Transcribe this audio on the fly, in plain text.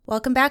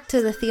Welcome back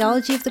to the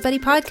Theology of the Buddy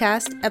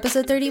podcast,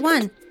 episode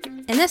 31.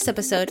 In this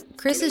episode,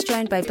 Chris is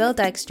joined by Bill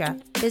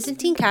Dykstra,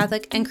 Byzantine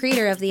Catholic and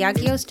creator of the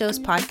Agios Dos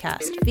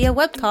podcast, via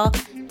web call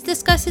to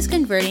discuss his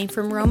converting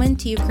from Roman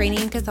to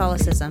Ukrainian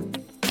Catholicism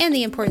and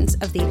the importance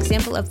of the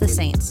example of the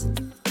saints.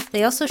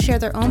 They also share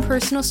their own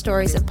personal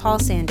stories of Paul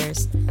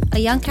Sanders, a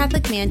young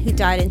Catholic man who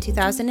died in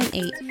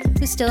 2008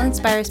 who still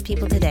inspires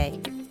people today.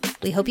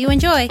 We hope you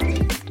enjoy!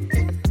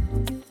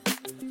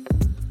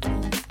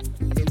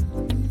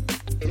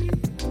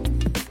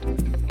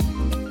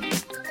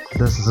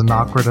 This isn't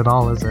awkward at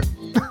all, is it?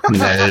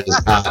 That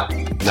is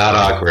not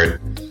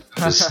awkward.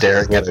 Just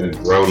staring at a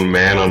grown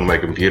man on my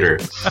computer.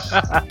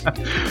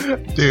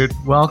 Dude,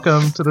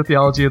 welcome to the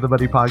Theology of the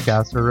Buddy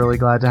podcast. We're really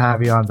glad to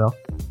have you on, Bill.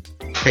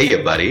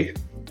 Hey, buddy.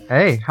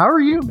 Hey, how are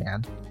you,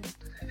 man?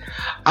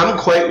 I'm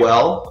quite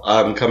well.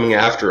 I'm coming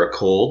after a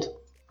cold,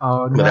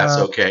 Oh, no. but that's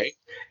okay.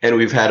 And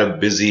we've had a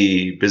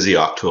busy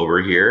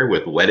October here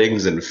with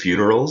weddings and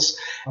funerals,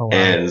 Oh, wow.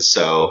 and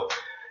so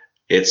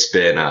it's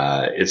been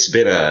a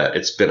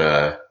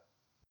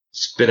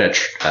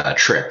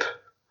trip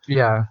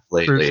Yeah,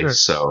 lately. sure.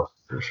 So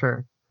for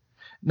sure.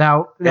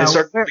 Now, it's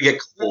starting where, to get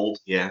cold.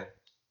 Yeah,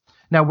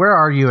 now, where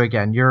are you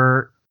again?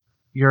 You're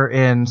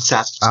in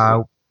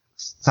Saskatoon.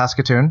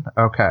 Saskatoon?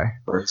 Okay.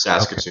 Or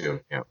Saskatoon.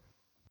 Yeah.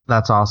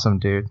 That's awesome,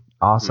 dude.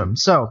 Awesome.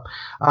 So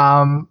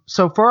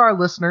for our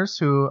listeners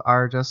who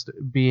are just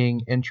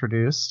being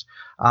introduced,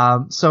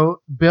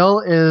 so Bill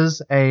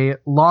is a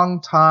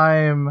long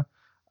time.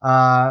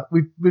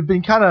 We've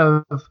been kind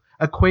of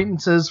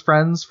acquaintances,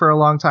 friends for a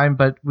long time,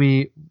 but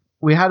we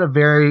had a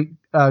very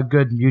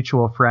good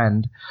mutual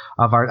friend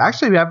of ours.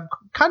 Actually, we have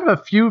kind of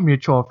a few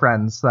mutual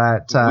friends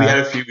that We had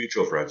a few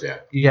mutual friends.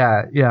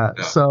 Yeah. Yeah.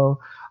 So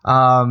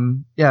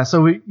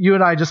you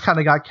and I just kind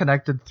of got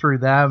connected through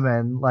them,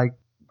 and like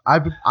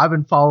I've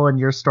been following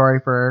your story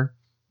for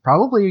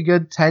probably a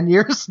good 10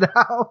 years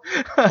now.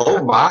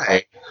 Oh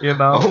my. You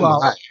know,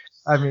 My.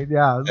 I mean,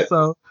 yeah.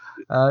 So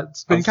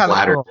it's been I'm kind of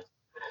flattered. cool.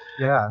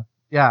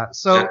 Yeah.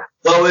 So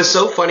Well, it's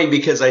so funny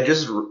because I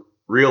just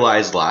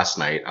realized last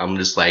night, I'm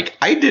just like,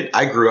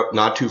 I grew up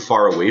not too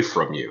far away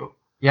from you.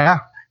 yeah,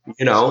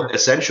 You know, Sure.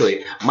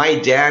 essentially, my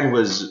dad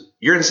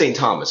you're in St.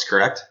 Thomas,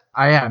 correct?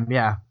 I am.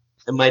 Yeah.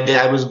 And my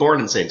dad was born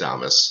in St.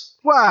 Thomas.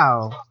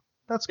 Wow,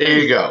 that's There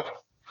great. you go.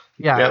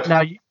 Yeah.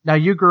 Yep. Now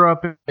you grew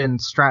up in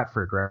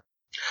Stratford, right?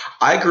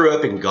 I grew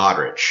up in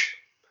Goderich,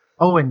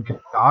 Oh, in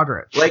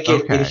Goderich. like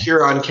in Okay.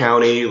 Huron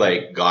County,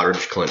 like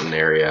Goderich, Clinton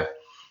area.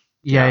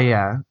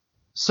 Yeah.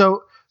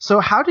 So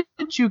how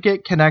did you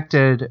get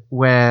connected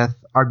with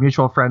our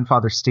mutual friend,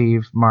 Father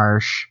Steve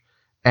Marsh,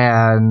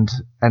 and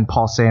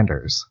Paul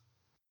Sanders?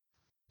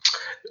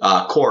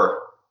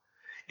 Core.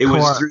 It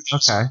was Core, through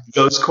okay.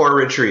 those core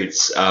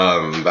retreats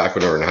back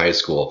when we were in high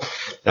school.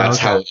 That's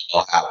Okay. how it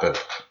all happened.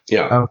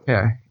 Yeah.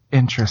 Okay.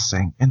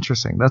 Interesting.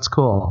 That's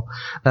cool.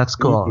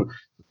 Mhm.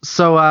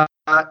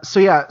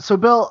 So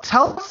Bill,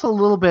 tell us a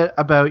little bit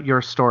about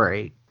your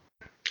story.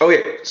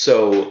 Okay,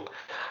 so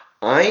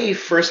I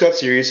first got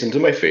serious into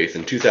my faith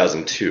in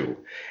 2002,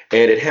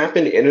 and it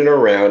happened in and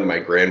around my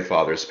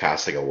grandfather's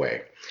passing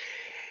away.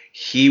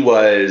 He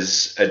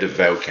was a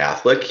devout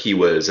Catholic. He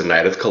was a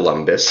Knight of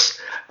Columbus.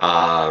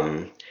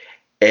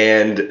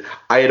 And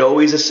I had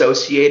always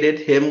associated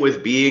him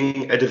with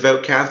being a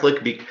devout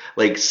Catholic,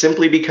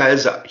 simply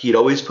because he'd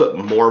always put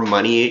more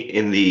money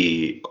in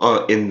the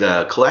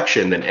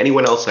collection than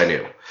anyone else I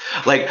knew.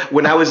 Like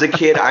when I was a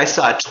kid, I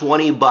saw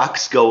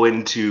 $20 go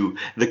into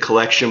the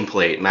collection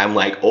plate, and I'm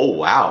like, oh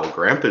wow,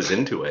 Grandpa's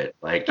into it.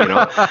 Like, you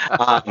know.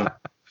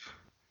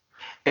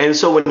 And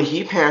so when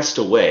he passed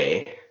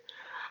away,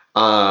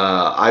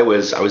 I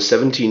was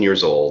 17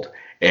 years old,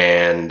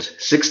 and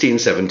 16,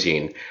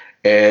 17.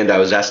 And I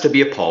was asked to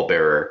be a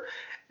pallbearer,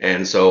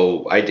 and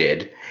so I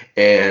did.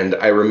 And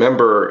I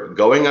remember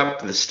going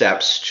up the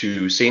steps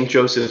to St.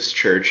 Joseph's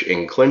Church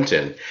in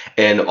Clinton,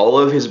 and all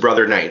of his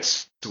brother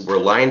knights were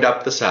lined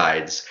up the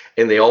sides,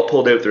 and they all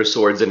pulled out their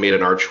swords and made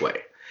an archway.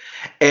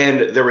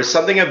 And there was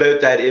something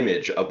about that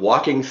image of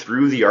walking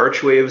through the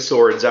archway of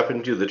swords up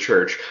into the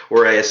church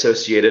where I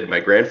associated my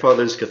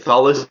grandfather's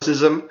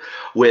Catholicism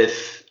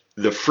with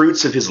the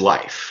fruits of his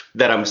life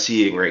that I'm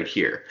seeing right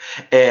here.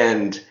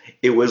 And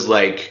it was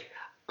like,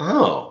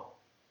 oh,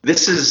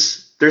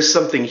 there's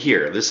something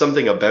here. There's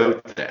something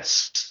about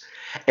this.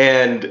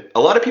 And a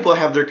lot of people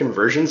have their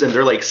conversions and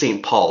they're like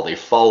St. Paul. They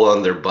fall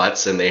on their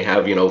butts and they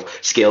have,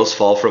 scales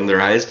fall from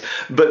their eyes.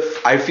 But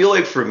I feel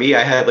like for me, I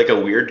had like a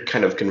weird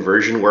kind of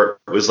conversion where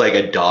it was like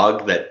a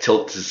dog that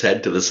tilts his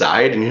head to the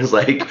side and he was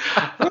like,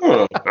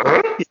 oh,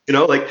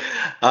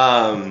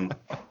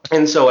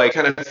 and so I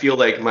kind of feel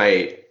like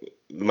my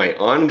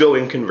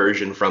ongoing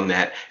conversion from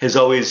that has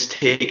always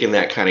taken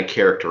that kind of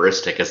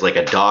characteristic as like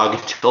a dog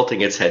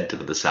tilting its head to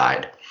the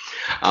side.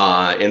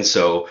 And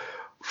so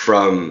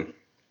from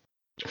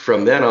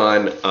then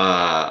on,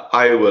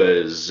 I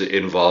was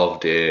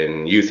involved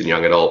in youth and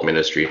young adult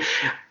ministry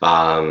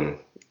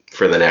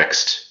for the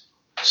next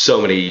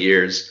so many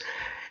years.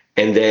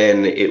 And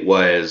then it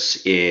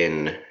was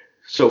in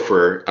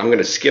I'm going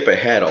to skip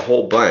ahead a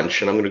whole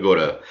bunch, and I'm going to go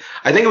to,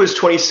 I think it was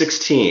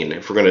 2016,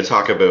 if we're going to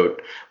talk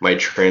about my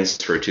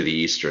transfer to the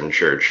Eastern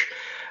Church,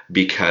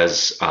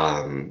 because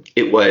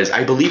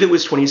I believe it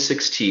was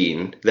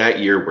 2016, that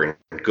year when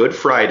Good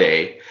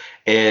Friday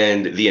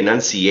and the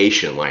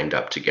Annunciation lined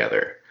up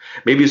together.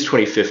 Maybe it was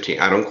 2015.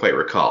 I don't quite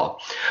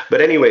recall.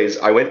 But anyways,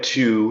 I went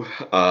to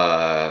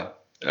a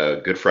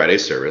Good Friday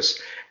service,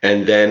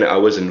 and then I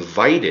was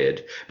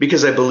invited,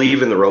 because I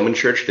believe in the Roman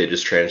Church, they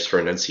just transfer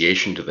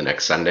Annunciation to the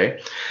next Sunday.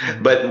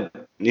 Mm-hmm. But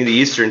in the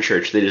Eastern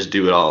Church, they just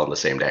do it all on the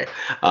same day.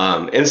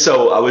 And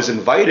so I was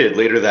invited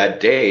later that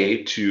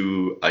day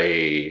to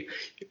a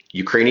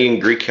Ukrainian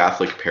Greek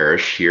Catholic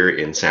parish here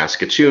in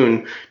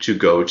Saskatoon to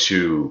go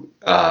to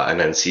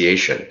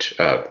Annunciation,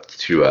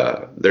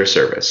 to their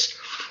service.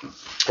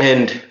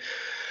 And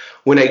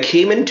when I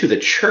came into the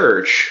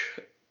church,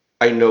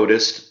 I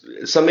noticed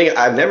something.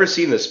 I've never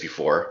seen this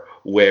before,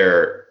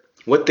 where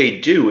what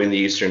they do in the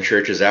Eastern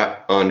Church is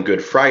on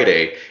Good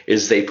Friday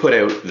is they put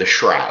out the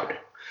shroud.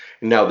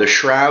 Now, the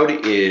shroud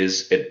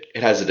it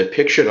has a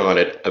depiction on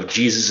it of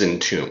Jesus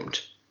entombed.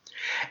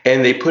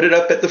 And they put it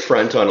up at the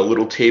front on a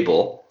little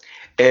table.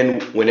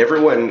 And when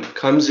everyone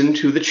comes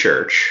into the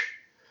church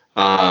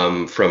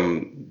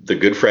from the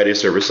Good Friday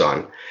service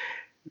on,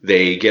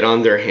 they get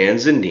on their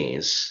hands and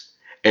knees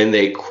and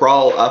they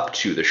crawl up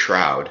to the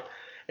shroud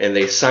and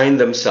they sign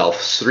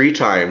themselves 3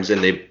 times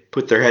and they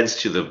put their heads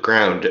to the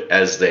ground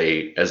as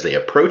they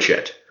approach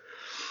it.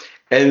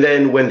 And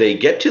then when they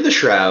get to the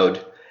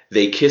shroud,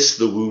 they kiss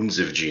the wounds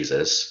of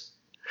Jesus.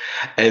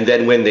 And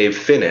then when they've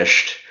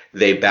finished,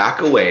 they back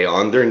away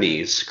on their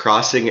knees,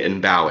 crossing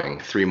and bowing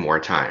 3 more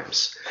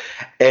times.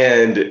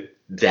 And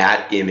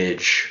that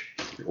image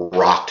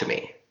rocked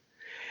me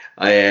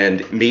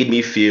and made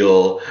me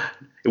feel,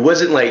 it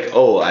wasn't like,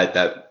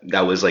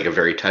 that was like a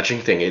very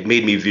touching thing. It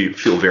made me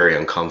feel very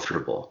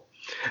uncomfortable,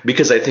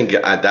 because I think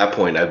at that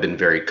point I've been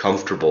very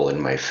comfortable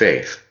in my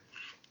faith.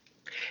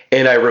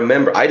 And I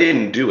remember I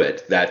didn't do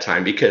it that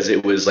time because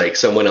it was like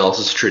someone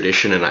else's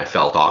tradition and I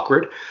felt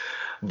awkward.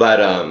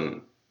 But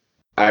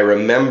I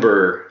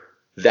remember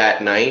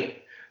that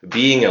night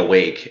being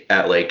awake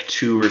at like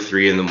 2 or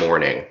 3 in the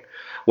morning,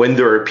 when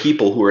there are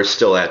people who are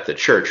still at the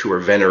church who are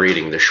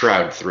venerating the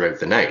shroud throughout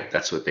the night.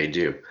 That's what they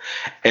do.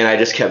 And I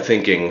just kept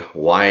thinking,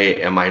 why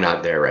am I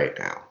not there right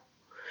now?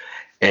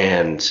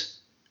 And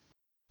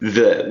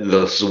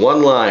this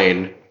one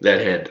line that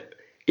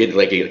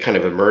it kind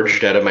of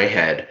emerged out of my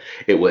head,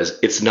 it was,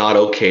 it's not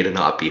okay to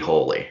not be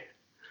holy.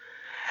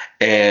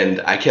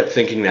 And I kept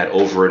thinking that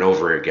over and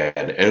over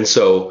again. And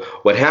so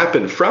what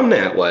happened from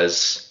that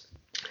was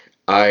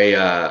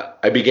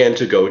I began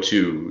to go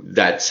to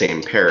that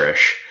same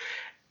parish.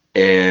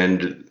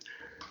 And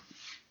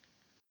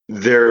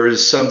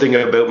there's something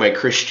about my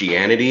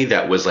Christianity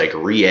that was like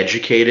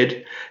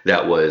re-educated,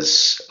 that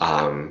was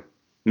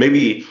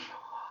maybe,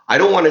 I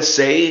don't want to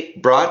say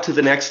brought to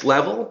the next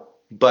level,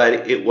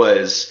 but it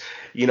was,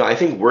 I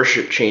think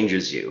worship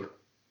changes you.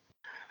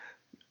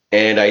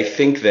 And I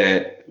think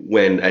that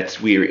when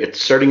it's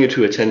starting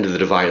to attend to the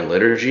Divine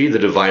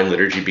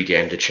Liturgy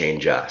began to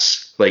change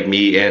us. Like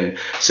me, and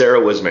Sarah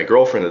was my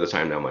girlfriend at the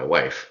time, now my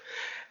wife.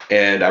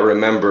 And I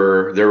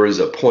remember there was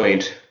a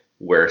point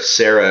where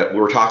we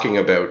were talking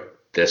about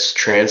this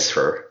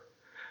transfer,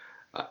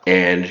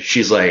 and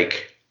she's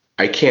like,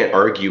 I can't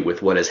argue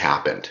with what has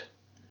happened.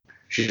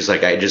 She's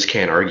like, I just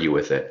can't argue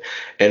with it.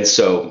 And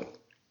so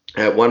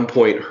at one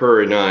point,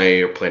 her and I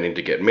are planning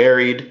to get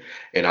married,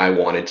 and I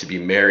wanted to be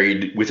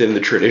married within the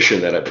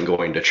tradition that I've been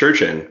going to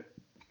church in.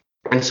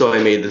 And so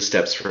I made the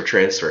steps for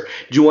transfer.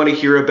 Do you want to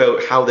hear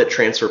about how that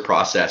transfer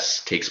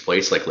process takes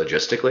place, like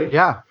logistically?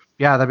 Yeah,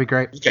 that'd be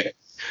great. Okay.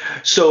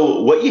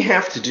 So what you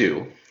have to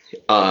do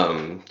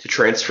to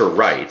transfer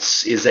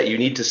rights is that you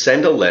need to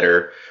send a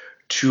letter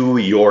to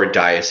your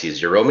diocese,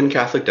 your Roman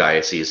Catholic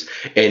diocese,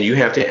 and you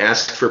have to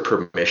ask for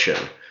permission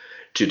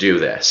to do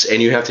this.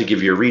 And you have to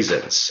give your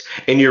reasons.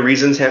 And your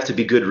reasons have to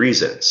be good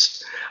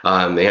reasons.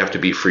 They have to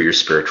be for your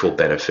spiritual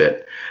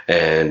benefit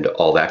and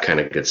all that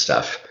kind of good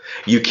stuff.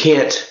 You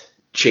can't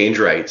change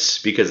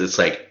rights because it's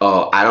like,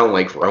 oh, I don't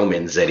like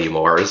Romans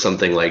anymore or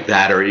something like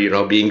that, or,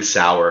 being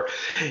sour.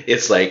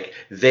 It's like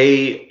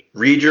they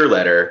read your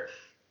letter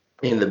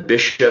and the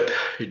bishop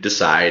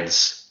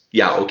decides,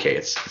 yeah, okay,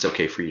 it's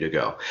okay for you to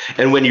go.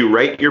 And when you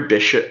write your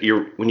bishop,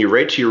 when you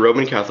write to your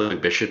Roman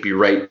Catholic bishop, you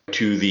write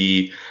to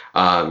the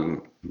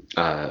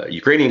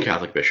Ukrainian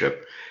Catholic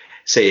bishop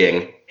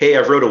saying, hey,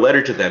 I've wrote a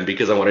letter to them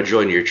because I want to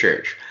join your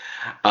church.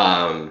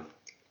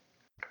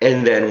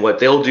 And then what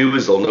they'll do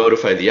is they'll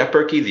notify the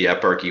eparchy. The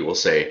eparchy will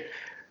say,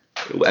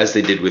 as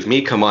they did with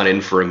me, come on in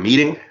for a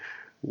meeting.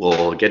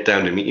 We'll get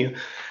down to meet you.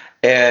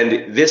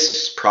 And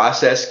this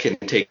process can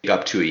take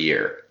up to a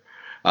year.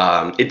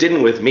 It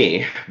didn't with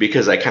me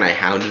because I kind of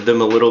hounded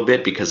them a little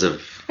bit because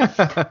of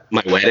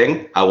my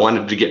wedding. I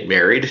wanted to get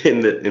married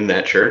in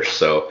that church.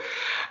 So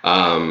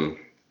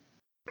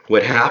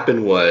what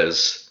happened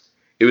was,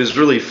 it was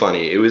really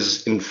funny. It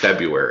was in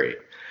February,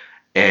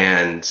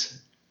 and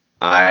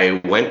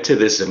I went to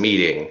this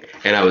meeting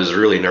and I was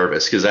really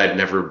nervous because I'd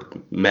never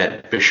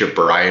met Bishop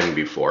Brian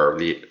before of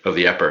the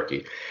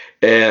eparchy.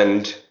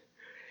 And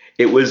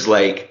it was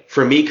like,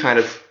 for me, kind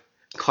of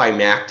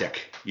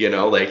climactic,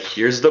 like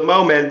here's the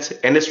moment.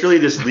 And it's really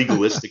this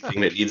legalistic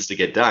thing that needs to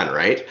get done,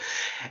 right?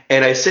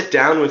 And I sit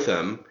down with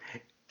him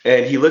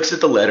and he looks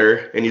at the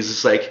letter and he's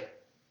just like,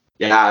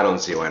 yeah, I don't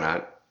see why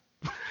not.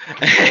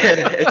 And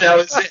that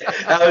was it.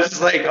 I was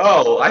just like,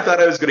 oh, I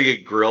thought I was going to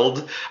get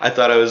grilled. I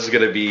thought I was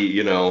going to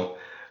be,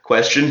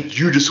 questioned.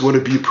 You just want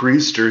to be a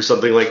priest or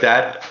something like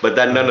that. But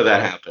then none of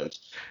that happened.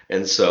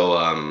 And so,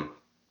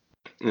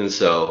 and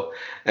so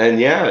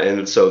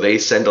they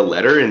send a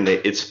letter and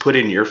it's put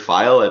in your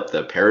file at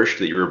the parish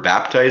that you were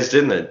baptized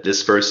in, that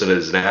this person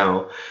is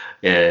now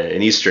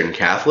an Eastern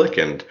Catholic.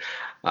 And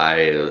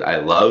I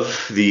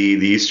love the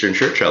Eastern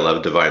Church. I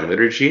love Divine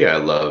Liturgy. I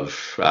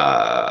love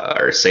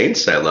our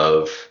saints. I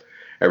love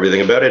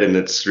everything about it. And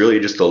it's really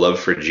just a love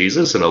for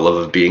Jesus and a love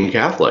of being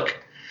Catholic.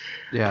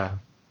 Yeah.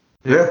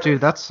 Dude,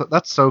 that's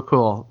so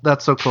cool.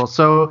 That's so cool.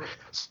 So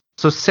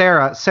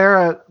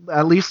Sarah,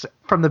 at least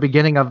from the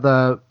beginning of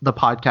the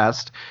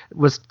podcast,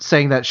 was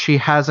saying that she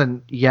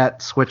hasn't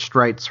yet switched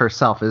rights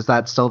herself. Is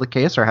that still the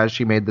case, or has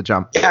she made the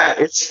jump? Yeah,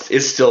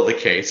 it's still the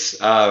case.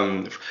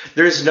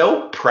 There's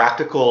no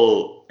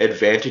practical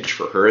advantage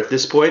for her at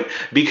this point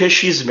because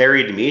she's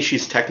married me.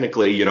 She's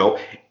technically,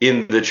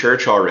 in the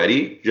church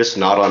already, just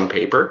not on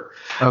paper.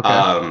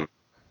 Okay.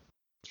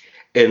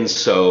 And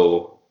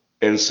so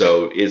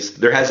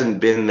there hasn't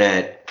been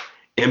that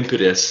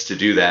impetus to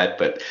do that,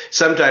 but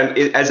sometimes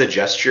as a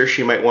gesture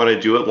she might want to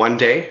do it one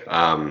day,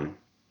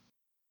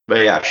 but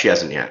yeah, she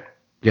hasn't yet.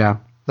 Yeah,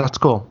 that's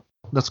cool.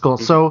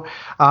 So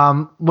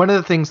one of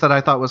the things that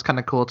I thought was kind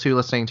of cool too,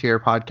 listening to your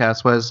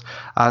podcast, was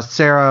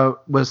Sarah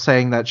was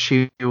saying that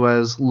she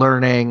was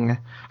learning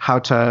how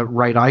to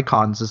write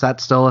icons. Is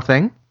that still a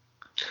thing?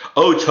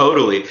 Oh,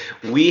 totally.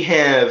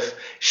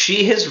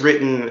 She has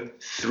written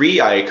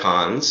 3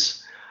 icons.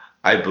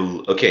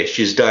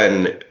 She's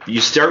done,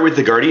 you start with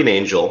the guardian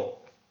angel,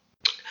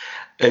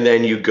 and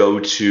then you go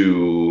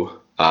to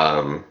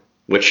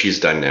what she's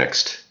done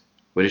next.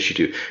 What did she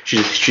do?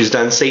 She's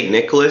done St.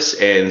 Nicholas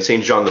and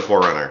St. John the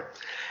Forerunner.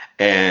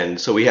 And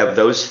so we have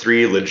those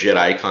 3 legit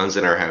icons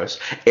in our house.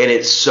 And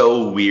it's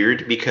so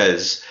weird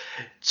because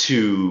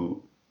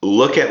to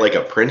look at like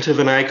a print of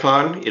an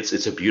icon,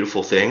 it's a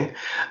beautiful thing.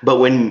 But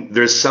when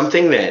there's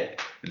something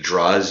that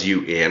draws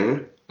you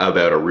in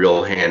about a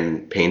real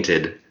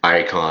hand-painted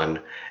icon,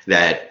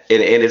 and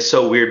it's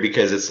so weird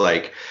because it's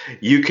like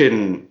you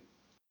can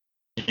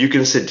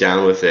sit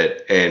down with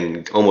it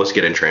and almost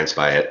get entranced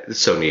by it. It's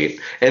so neat.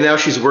 And now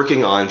she's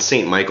working on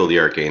St. Michael the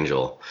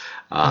Archangel.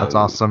 That's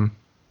awesome.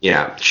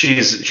 Yeah,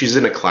 she's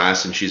in a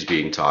class and she's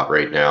being taught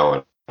right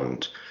now,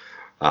 and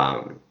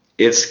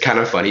it's kind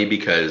of funny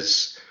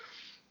because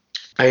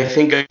I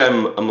think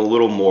I'm a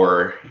little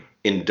more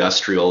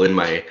industrial in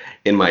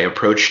my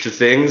approach to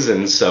things,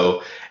 and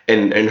so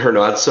and her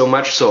not so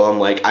much. So I'm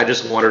like, I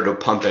just want her to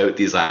pump out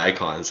these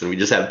icons, and we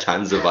just have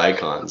tons of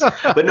icons.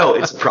 But no,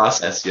 it's a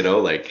process,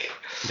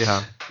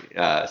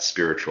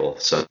 spiritual.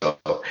 So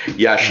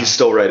yeah, she's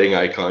still writing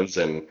icons,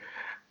 and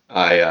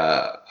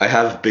I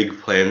have big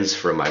plans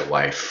for my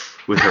wife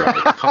with her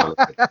icon.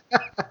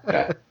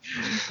 Yeah.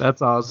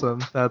 That's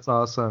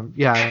awesome.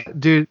 Yeah,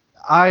 dude,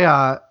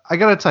 I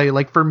gotta tell you,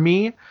 like for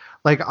me,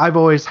 like I've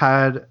always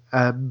had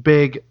a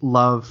big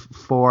love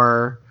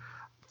for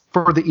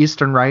the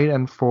Eastern Rite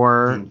and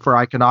for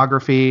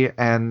iconography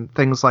and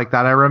things like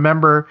that. I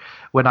remember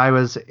when I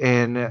was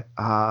in the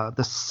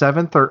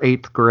 7th or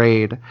 8th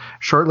grade,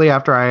 shortly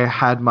after I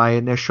had my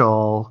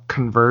initial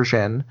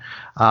conversion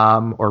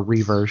or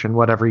reversion,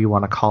 whatever you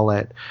want to call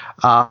it,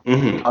 I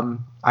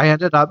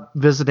ended up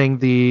visiting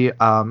the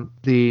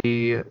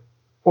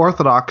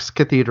Orthodox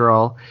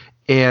Cathedral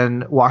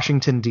in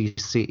Washington,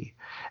 D.C.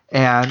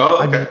 And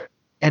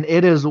and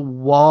it is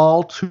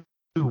wall to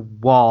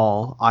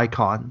wall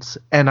icons.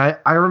 And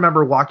I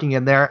remember walking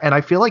in there, and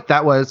I feel like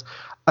that was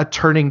a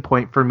turning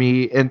point for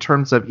me in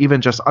terms of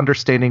even just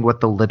understanding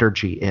what the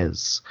liturgy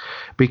is,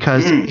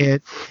 because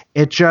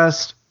it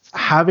just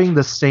having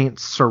the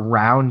saints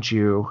surround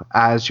you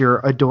as you're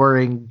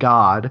adoring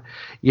God,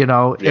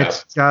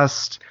 it's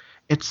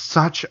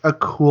such a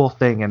cool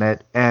thing in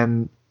it.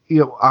 And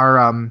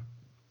our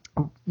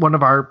one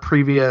of our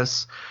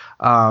previous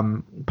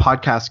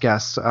podcast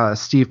guests,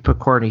 Steve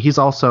Picorni, he's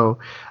also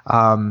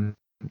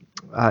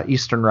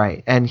Eastern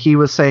Rite, and he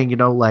was saying,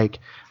 like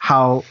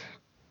how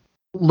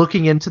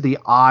looking into the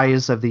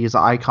eyes of these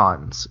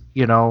icons,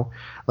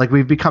 like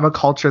we've become a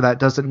culture that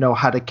doesn't know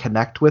how to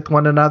connect with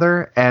one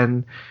another,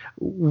 and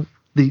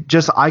the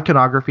just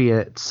iconography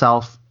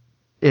itself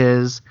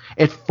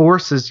it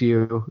forces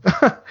you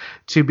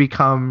to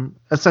become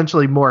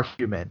essentially more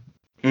human,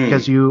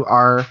 because you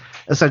are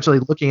essentially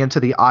looking into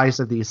the eyes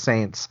of these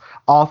saints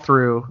all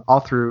through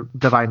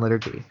Divine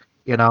Liturgy,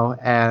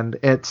 and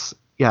it's,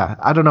 yeah,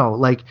 I don't know,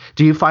 like,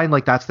 do you find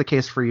like that's the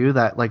case for you,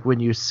 that like when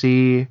you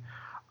see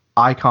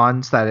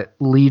icons that it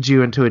leads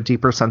you into a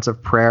deeper sense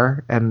of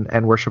prayer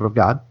and worship of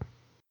God?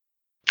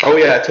 Oh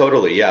yeah,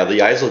 totally. Yeah,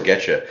 the eyes will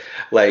get you.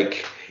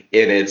 Like,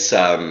 and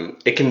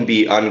it can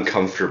be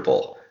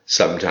uncomfortable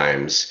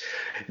sometimes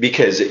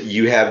because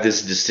you have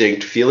this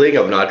distinct feeling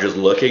of not just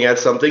looking at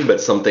something,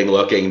 but something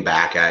looking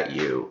back at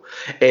you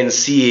and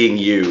seeing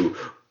you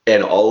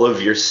and all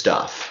of your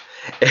stuff.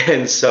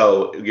 And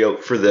so,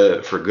 for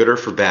good or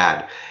for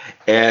bad.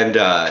 And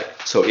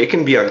so it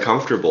can be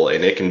uncomfortable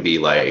and it can be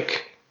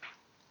like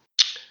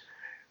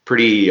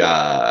pretty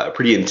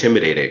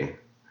intimidating.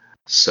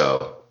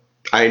 So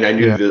I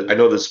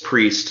know this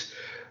priest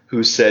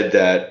who said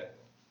that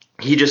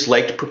he just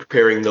liked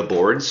preparing the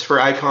boards for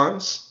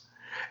icons,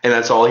 and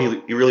that's all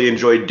he really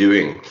enjoyed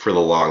doing for the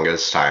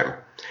longest time.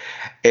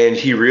 And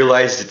he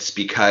realized it's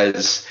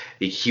because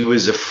he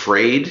was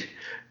afraid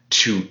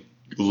to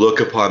look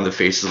upon the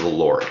face of the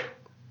Lord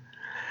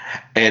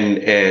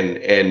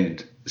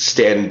and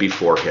stand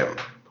before him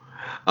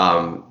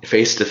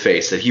face to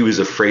face, that he was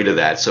afraid of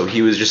that. So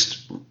he was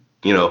just,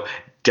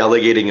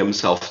 delegating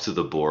himself to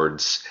the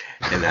boards,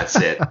 and that's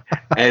it.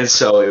 And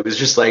so it was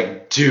just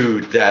like,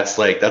 dude, that's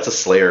a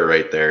slayer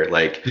right there.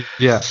 Like,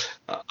 Yeah.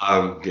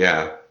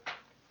 Yeah.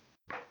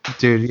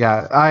 Dude,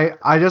 yeah,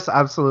 I just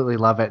absolutely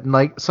love it. And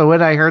like, so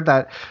when I heard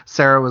that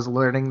Sarah was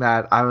learning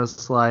that, I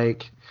was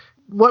like,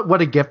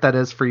 what a gift that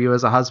is for you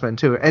as a husband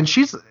too. And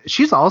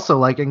she's also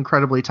like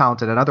incredibly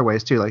talented in other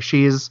ways too. Like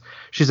she's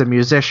a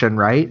musician,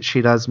 right?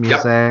 She does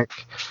music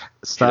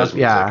stuff. Does music.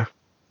 Yeah.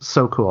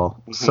 So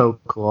cool. So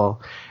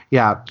cool.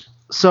 Yeah.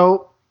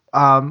 So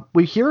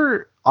we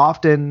hear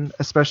often,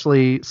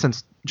 especially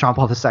since John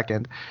Paul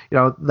II,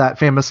 that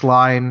famous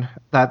line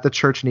that the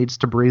church needs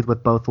to breathe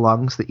with both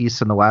lungs, the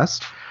East and the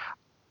West.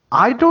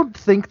 I don't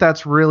think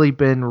that's really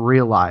been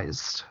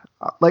realized.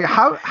 Like,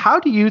 how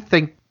do you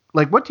think,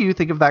 like, what do you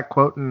think of that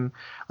quote? And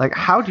like,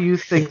 how do you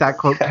think that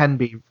quote can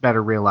be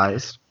better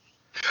realized?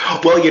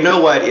 Well, you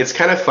know what? It's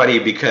kind of funny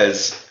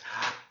because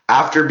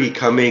after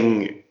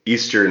becoming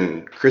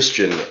Eastern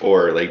Christian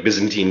or like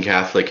Byzantine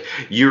Catholic,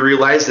 you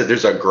realize that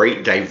there's a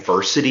great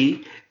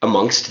diversity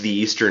amongst the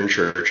Eastern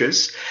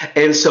churches.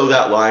 And so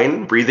that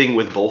line, breathing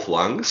with both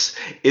lungs,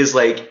 is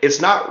like, it's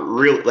not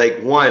real. Like,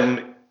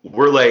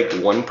 we're like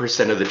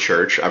 1% of the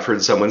church, I've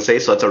heard someone say,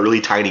 so that's a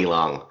really tiny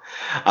lung.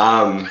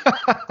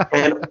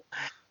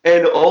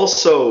 And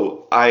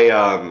also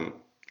I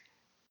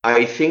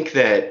think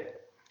that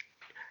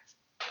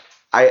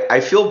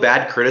I feel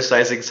bad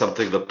criticizing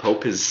something the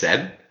Pope has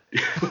said.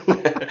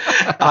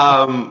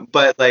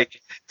 But like,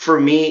 for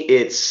me,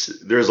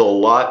 there's a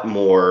lot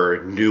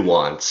more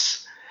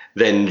nuance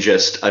than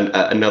just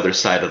another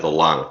side of the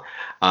lung.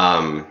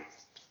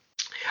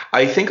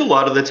 I think a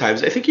lot of the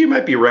times, I think you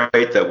might be right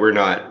that we're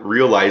not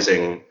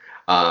realizing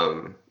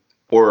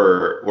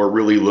or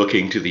really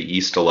looking to the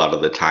East a lot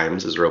of the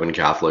times as Roman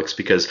Catholics,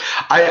 because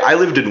I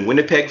lived in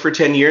Winnipeg for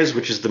 10 years,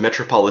 which is the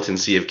metropolitan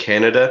see of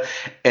Canada,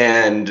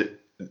 and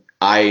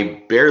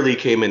I barely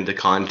came into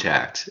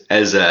contact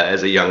as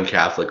a young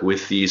Catholic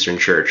with the Eastern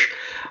Church.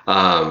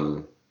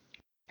 And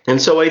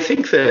so I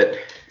think that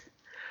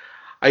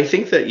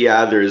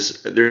yeah, there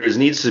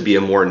needs to be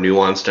a more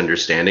nuanced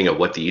understanding of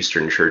what the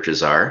Eastern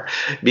churches are,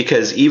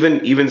 because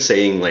even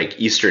saying like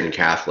Eastern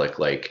Catholic,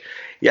 like,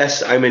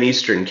 yes, I'm an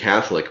Eastern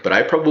Catholic, but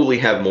I probably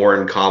have more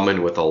in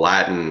common with a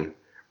Latin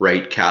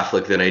Rite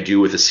Catholic than I do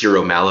with a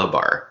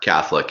Syro-Malabar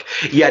Catholic.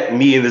 Yet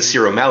me and the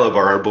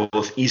Syro-Malabar are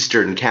both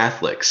Eastern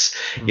Catholics,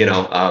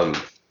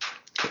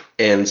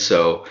 and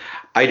so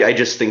I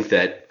just think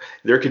that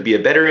there could be a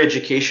better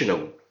education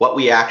of what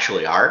we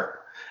actually are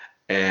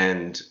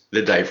and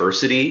the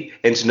diversity,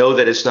 and to know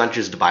that it's not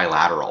just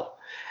bilateral.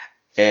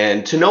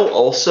 And to know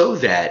also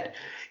that,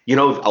 a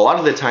lot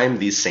of the time,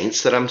 these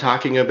saints that I'm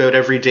talking about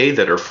every day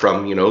that are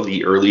from,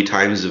 the early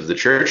times of the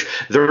church,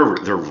 they're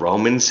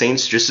Roman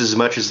saints just as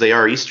much as they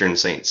are Eastern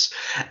saints.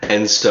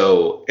 And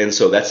so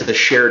that's a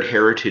shared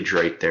heritage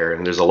right there.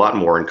 And there's a lot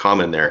more in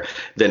common there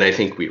than I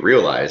think we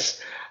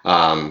realize.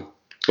 And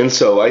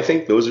so I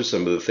think those are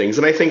some of the things.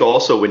 And I think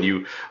also when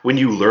you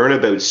learn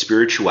about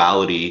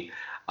spirituality,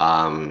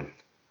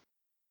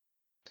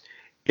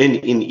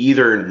 in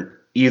either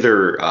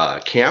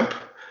camp,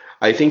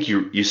 I think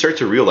you start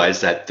to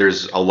realize that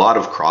there's a lot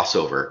of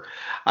crossover.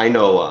 I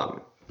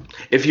know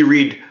if you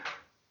read,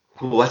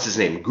 what's his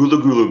name,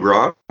 Gula Gula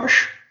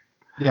Grange?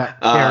 Yeah,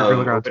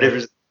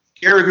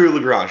 Garrigou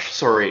Lagrange.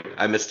 Sorry,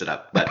 I messed it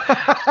up. But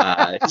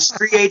his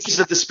 3 H's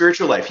of the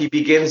spiritual life. He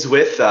begins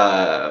with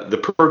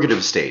the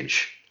purgative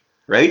stage,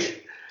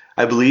 right?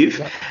 I believe.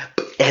 Yeah.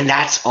 And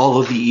that's all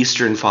of the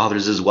Eastern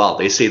fathers as well.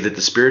 They say that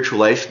the spiritual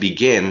life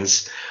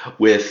begins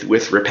with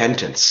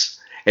repentance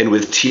and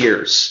with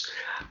tears.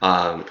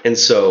 And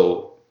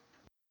so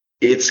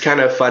it's kind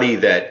of funny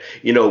that,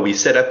 we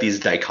set up these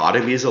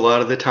dichotomies a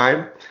lot of the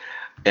time,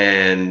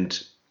 and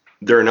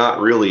they're not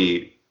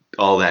really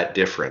all that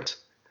different.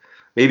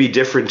 Maybe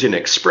different in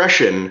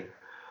expression,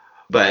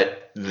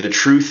 but the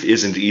truth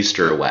isn't East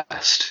or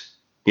West.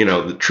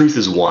 The truth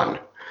is one.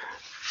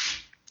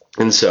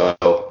 And so,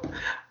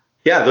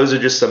 yeah, those are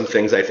just some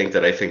things I think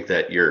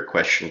that your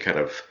question kind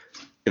of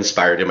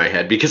inspired in my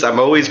head, because I'm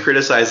always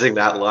criticizing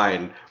that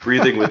line,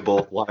 breathing with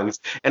both lungs,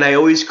 and I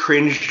always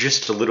cringe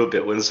just a little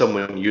bit when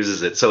someone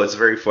uses it. So it's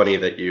very funny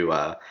that you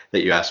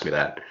asked me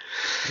that.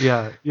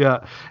 Yeah,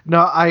 yeah.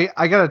 No, I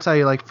gotta tell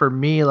you, like for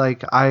me,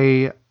 like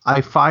I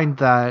find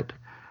that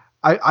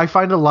I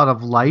find a lot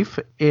of life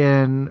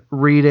in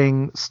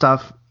reading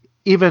stuff,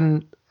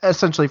 even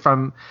essentially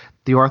from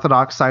the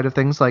Orthodox side of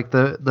things, like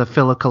the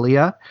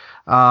Philokalia.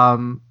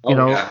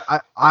 Yeah.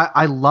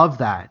 I love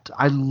that.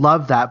 I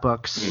love that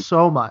book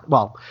so much.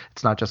 Well,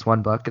 it's not just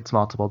one book; it's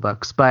multiple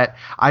books, but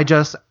I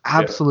just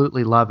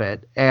absolutely love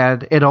it,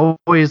 and it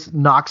always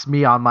knocks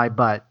me on my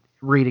butt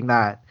reading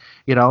that.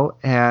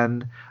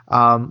 And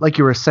like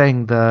you were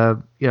saying,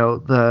 the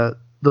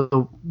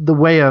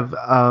way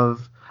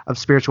of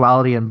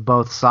spirituality in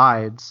both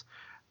sides.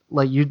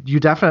 Like you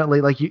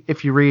definitely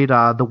if you read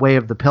The Way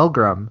of the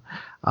Pilgrim,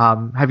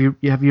 have you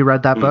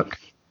read that book?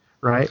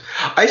 Right.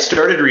 I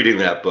started reading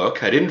that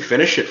book. I didn't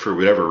finish it for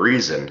whatever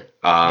reason.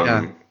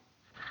 I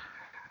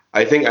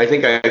think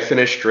I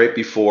finished right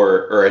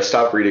before, or I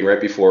stopped reading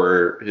right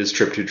before his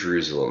trip to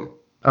Jerusalem.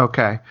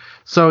 Okay.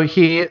 So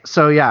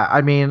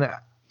I mean,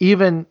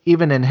 even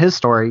in his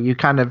story, you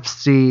kind of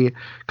see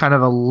kind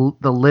of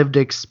the lived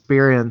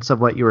experience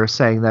of what you were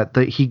saying, that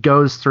he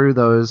goes through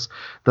those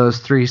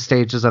three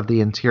stages of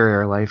the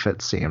interior life,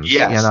 it seems.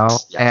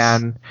 Yes.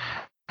 And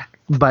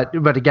but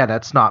again,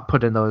 it's not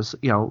put in those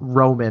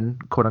Roman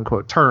quote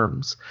unquote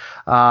terms.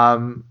 I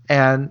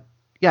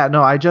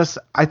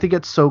think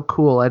it's so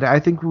cool, and I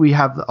think we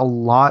have a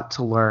lot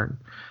to learn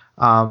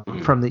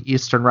from the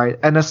Eastern Rite,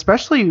 and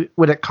especially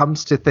when it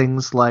comes to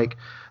things like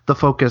the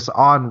focus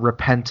on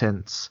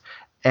repentance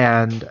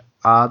and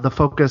the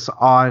focus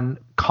on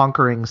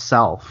conquering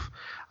self,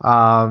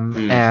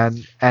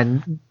 and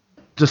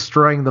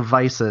destroying the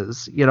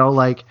vices,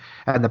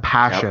 and the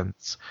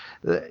passions.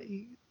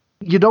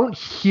 You don't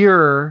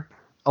hear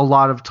a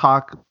lot of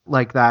talk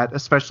like that,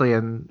 especially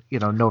in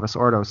Novus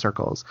Ordo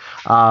circles.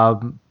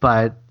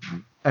 But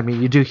I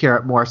mean, you do hear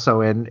it more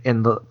so in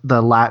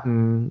the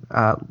Latin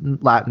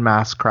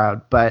Mass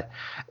crowd. But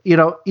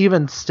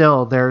even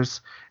still,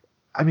 there's,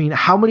 I mean,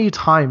 how many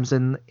times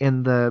in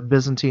the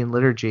Byzantine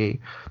liturgy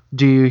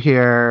do you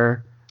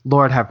hear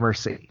 "Lord have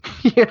mercy"?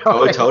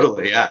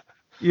 Totally, yeah.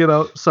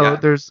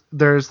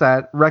 There's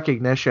that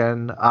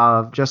recognition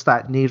of just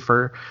that need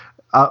for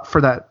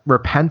that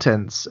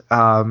repentance,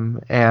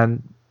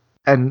 and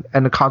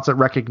a constant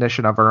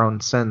recognition of our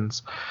own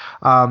sins.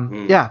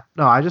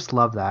 I just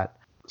love that.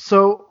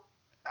 So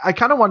I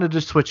kind of wanted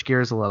to switch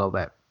gears a little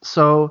bit.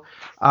 So,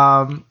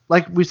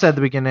 like we said at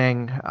the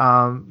beginning,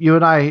 you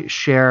and I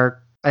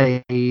share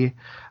a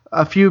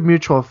few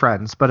mutual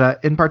friends,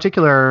 but in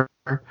particular,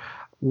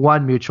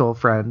 one mutual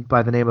friend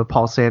by the name of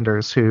Paul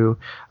Sanders, who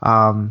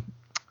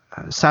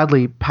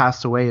sadly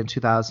passed away in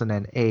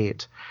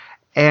 2008.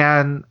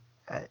 And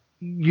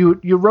you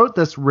wrote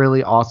this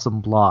really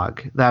awesome blog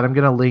that I'm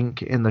going to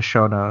link in the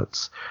show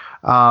notes,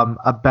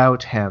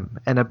 about him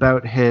and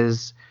about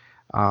his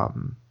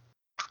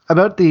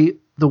about the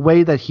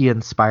way that he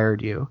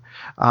inspired you.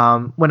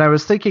 When I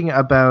was thinking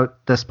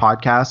about this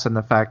podcast and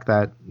the fact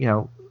that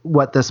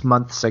what this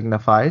month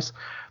signifies,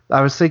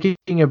 I was thinking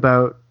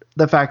about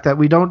the fact that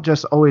we don't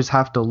just always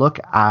have to look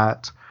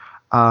at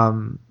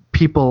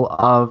people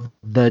of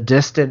the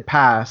distant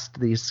past,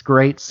 these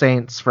great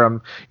saints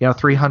from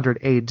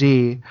 300 AD.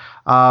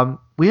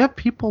 We have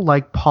people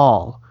like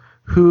Paul,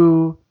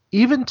 who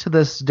even to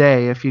this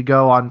day, if you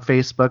go on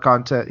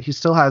Facebook, he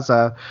still has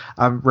a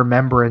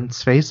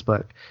Remembrance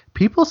Facebook.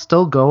 People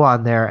still go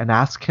on there and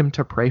ask him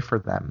to pray for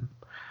them,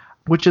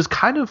 which is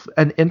kind of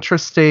an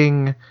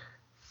interesting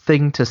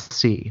thing to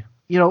see.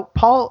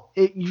 Paul,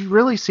 you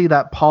really see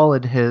that Paul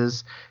in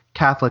his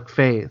Catholic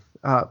faith.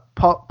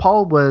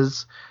 Paul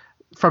was,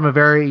 from a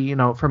very,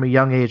 from a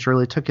young age,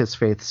 really took his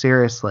faith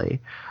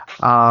seriously.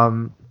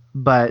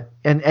 But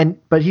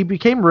he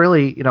became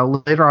really,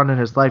 later on in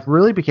his life,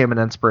 really became an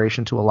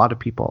inspiration to a lot of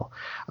people.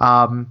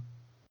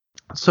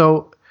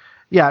 So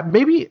yeah,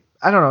 maybe,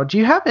 I don't know, do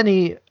you have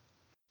any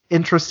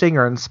interesting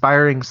or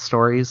inspiring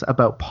stories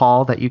about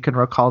Paul that you can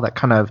recall that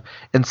kind of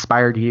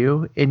inspired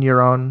you in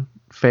your own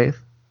faith?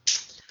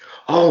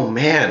 Oh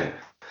man,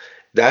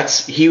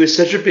 he was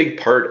such a big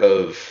part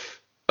of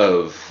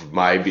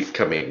my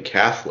becoming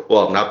Catholic.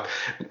 Well, not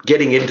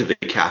getting into the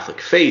Catholic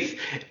faith.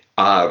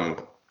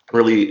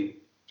 Really,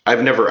 I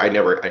never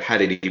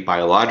had any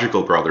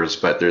biological brothers,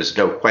 but there's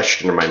no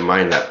question in my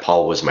mind that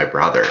Paul was my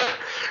brother,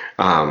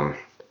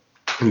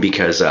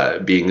 because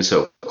being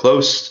so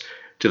close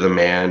to the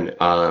man,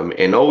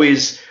 and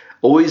always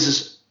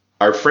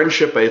our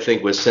friendship, I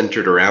think, was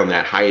centered around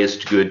that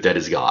highest good that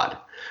is God.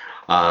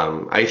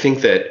 I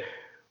think that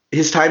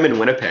his time in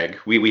Winnipeg,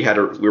 we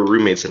were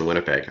roommates in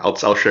Winnipeg.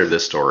 I'll share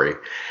this story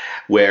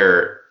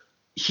where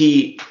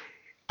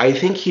I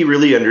think he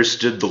really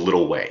understood the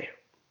little way.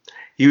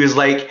 He was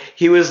like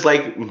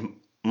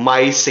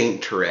my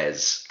Saint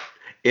Therese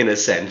in a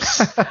sense.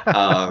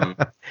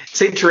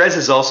 Saint Therese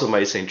is also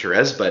my Saint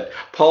Therese, but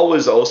Paul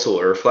was also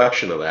a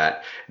reflection of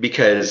that,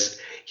 because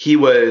he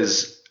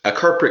was a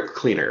carpet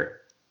cleaner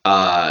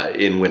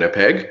in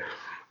Winnipeg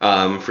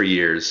for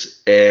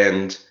years,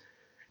 and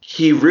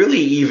he really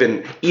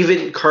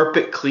even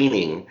carpet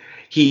cleaning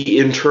he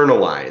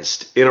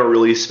internalized in a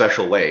really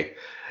special way,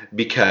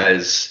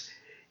 because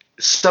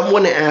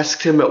someone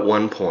asked him at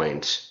one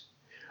point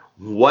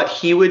what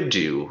he would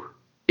do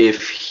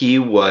if he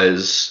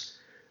was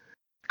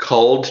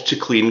called to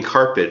clean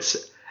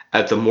carpets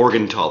at the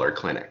Morgentaler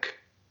Clinic.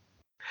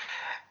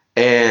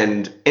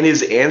 And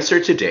his answer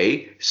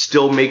today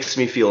still makes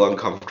me feel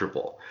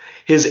uncomfortable.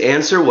 His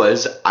answer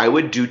was, I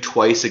would do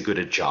twice as good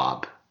a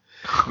job,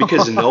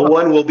 because no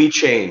one will be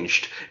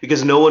changed.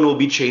 Because no one will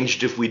be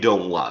changed if we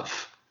don't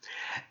love.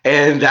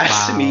 And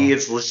that to me,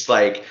 it's just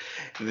like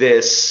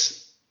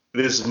this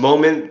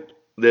moment,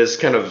 this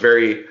kind of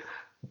very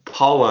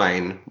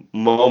Pauline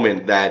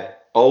moment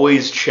that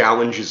always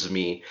challenges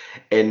me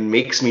and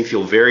makes me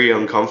feel very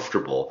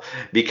uncomfortable,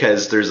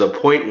 because there's a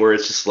point where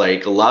it's just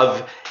like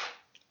love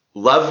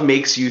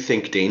makes you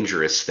think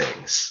dangerous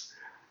things.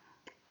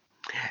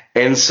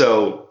 And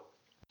so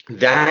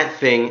that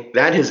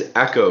has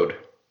echoed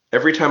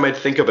every time I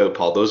think about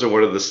Paul. Those are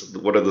one of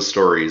the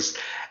stories.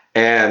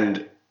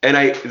 And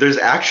there's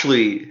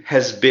actually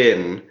has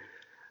been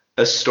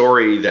a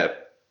story that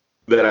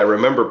I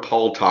remember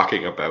Paul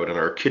talking about in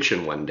our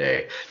kitchen one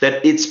day,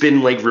 that it's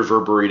been like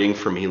reverberating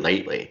for me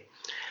lately,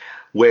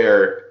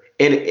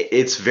 and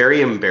it's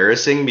very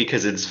embarrassing,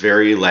 because it's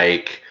very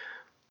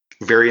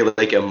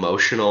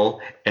emotional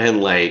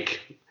and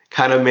like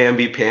kind of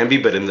mamby-pamby,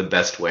 but in the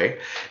best way,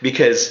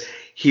 because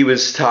he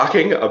was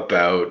talking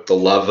about the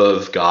love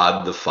of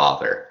God the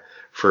Father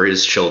for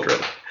his children,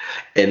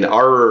 and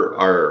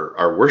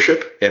our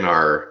worship and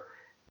our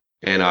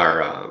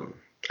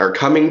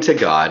coming to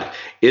God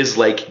is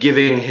like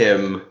giving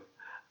him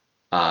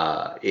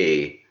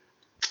a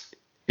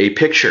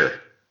picture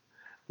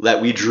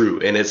that we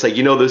drew. And it's like,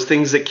 those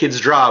things that kids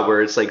draw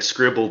where it's like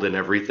scribbled and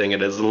everything. It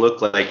doesn't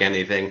look like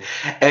anything.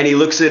 And he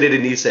looks at it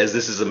and he says,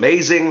 this is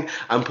amazing.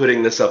 I'm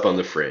putting this up on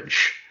the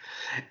fridge.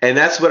 And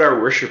that's what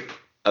our worship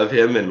of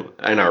him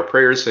and our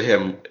prayers to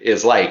him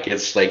is like.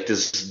 It's like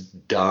this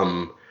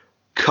dumb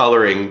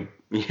coloring,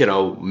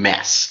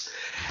 mess.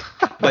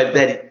 But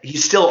that he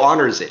still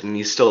honors it and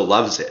he still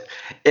loves it.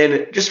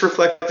 And just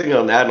reflecting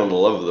on that, on the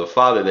love of the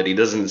Father, that he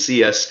doesn't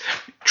see us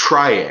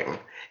trying.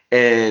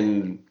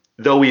 And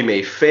though we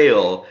may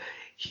fail,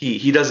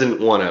 he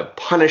doesn't want to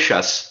punish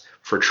us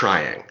for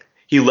trying.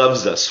 He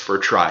loves us for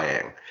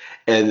trying.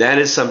 And that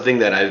is something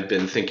that I've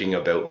been thinking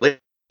about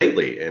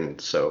lately.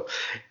 And so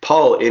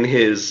Paul, in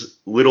his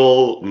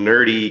little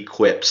nerdy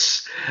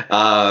quips,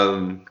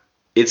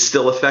 it's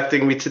still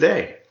affecting me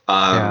today.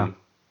 Yeah.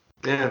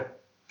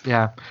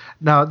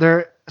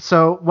 No,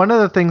 so one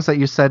of the things that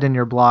you said in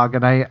your blog,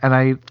 and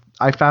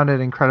I found it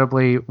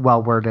incredibly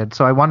well worded.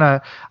 So I want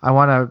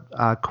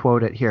to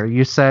quote it here.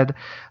 You said,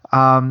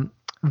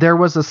 there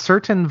was a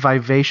certain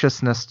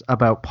vivaciousness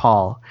about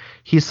Paul.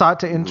 He sought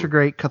to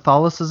integrate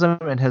Catholicism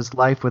in his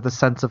life with a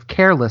sense of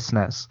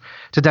carelessness.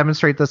 To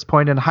demonstrate this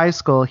point, in high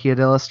school, he had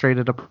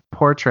illustrated a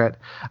portrait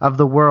of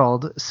the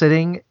world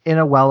sitting in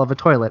a well of a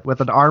toilet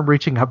with an arm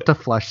reaching up to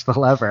flush the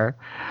lever.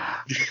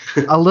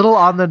 A little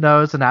on the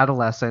nose and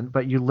adolescent,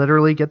 but you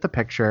literally get the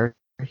picture.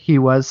 He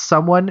was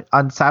someone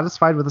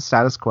unsatisfied with the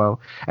status quo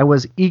and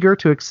was eager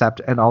to accept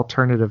an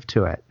alternative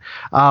to it.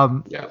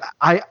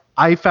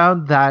 I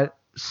found that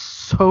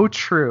so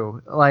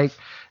true. Like,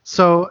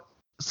 so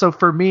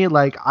for me,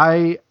 like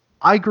I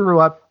grew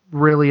up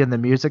really in the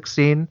music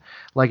scene,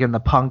 like in the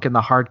punk and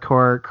the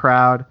hardcore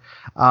crowd.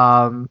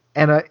 And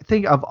I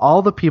think of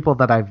all the people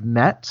that I've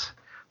met,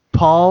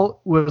 Paul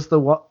was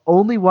the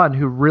only one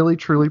who really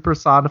truly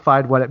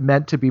personified what it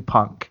meant to be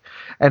punk.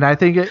 And I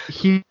think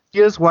he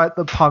is what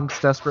the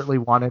punks desperately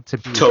wanted to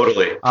be.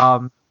 Totally.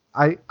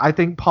 I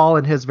think Paul,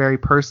 in his very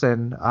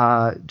person,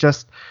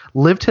 just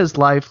lived his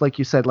life, like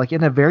you said, like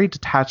in a very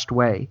detached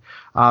way.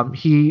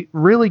 He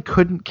really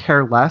couldn't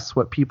care less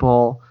what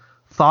people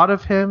thought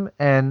of him,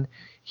 and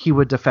he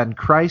would defend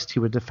Christ. He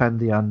would defend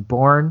the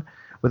unborn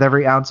with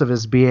every ounce of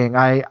his being.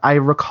 I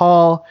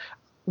recall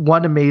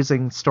one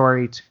amazing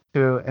story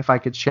too, if I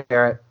could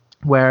share it,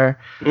 where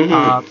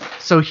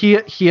so he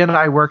and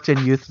I worked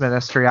in youth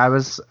ministry. I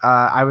was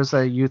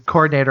a youth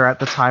coordinator at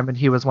the time, and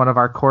he was one of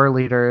our core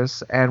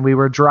leaders, and we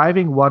were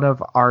driving one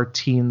of our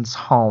teens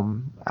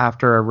home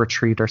after a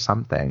retreat or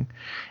something,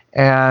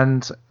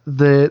 and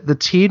the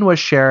teen was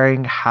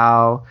sharing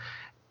how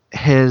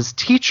his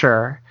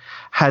teacher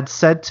had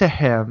said to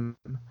him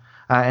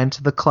and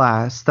to the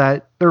class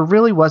that there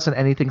really wasn't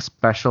anything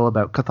special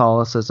about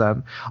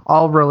Catholicism.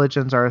 All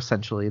religions are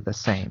essentially the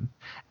same.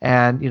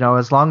 And,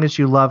 as long as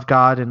you love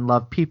God and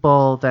love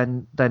people,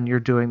 then you're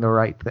doing the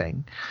right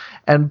thing.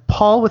 And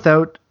Paul,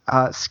 without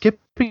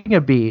skipping a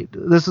beat,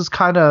 this is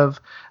kind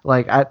of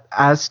like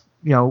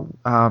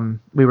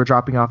we were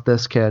dropping off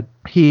this kid,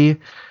 he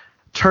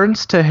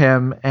turns to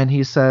him and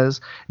he says,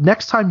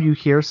 next time you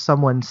hear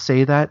someone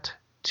say that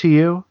to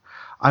you,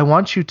 I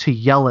want you to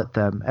yell at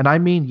them, and I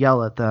mean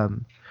yell at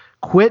them.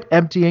 Quit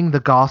emptying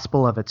the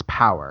gospel of its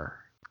power.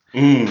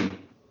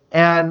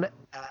 And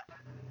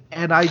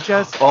And I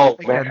just, Oh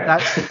again, man.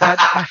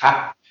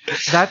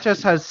 that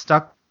just has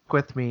stuck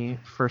with me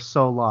for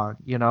so long,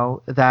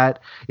 that,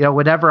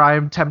 whenever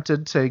I'm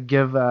tempted to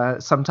give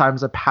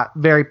sometimes a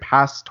very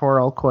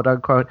pastoral, quote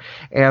unquote,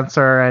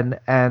 answer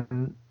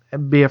and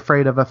be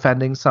afraid of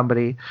offending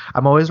somebody,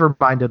 I'm always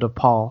reminded of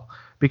Paul,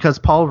 because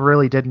Paul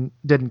really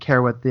didn't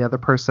care what the other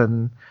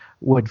person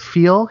would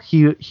feel.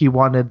 He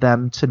wanted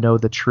them to know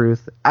the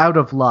truth out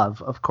of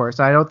love, of course.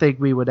 I don't think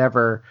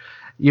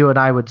you and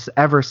I would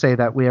ever say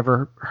that we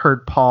ever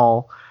heard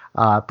Paul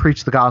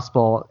preach the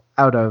gospel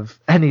out of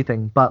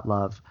anything but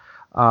love.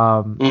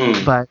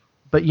 But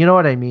you know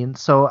what I mean?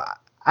 So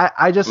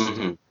I just,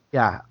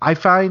 yeah, I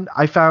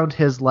found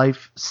his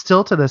life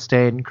still to this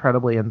day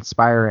incredibly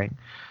inspiring,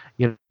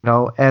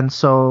 and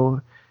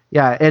so,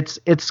 yeah, it's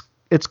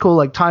cool,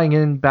 like tying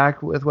in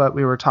back with what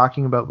we were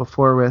talking about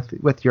before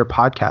with your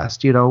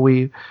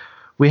podcast.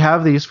 We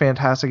have these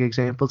fantastic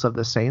examples of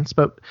the saints,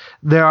 but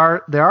there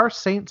are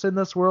saints in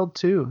this world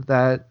too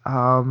that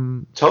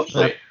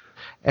Totally.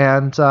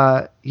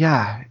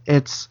 Yeah,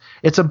 it's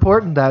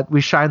important that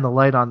we shine the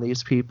light on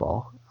these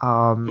people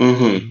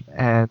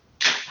and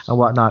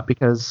whatnot,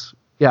 because,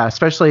 yeah,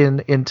 especially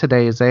in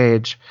today's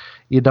age,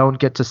 you don't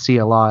get to see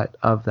a lot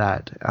of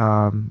that,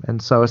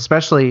 and so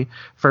especially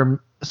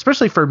for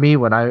me,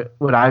 when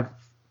I've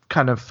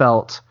kind of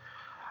felt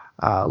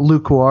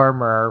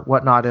lukewarm or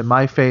whatnot in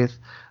my faith,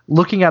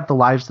 looking at the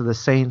lives of the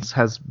saints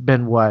has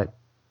been what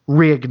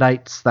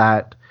reignites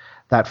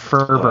that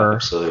fervor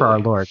for our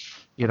Lord.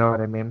 You know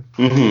what I mean?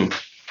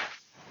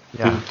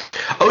 Yeah.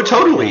 Oh,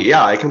 totally.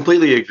 Yeah, I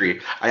completely agree.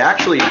 I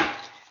actually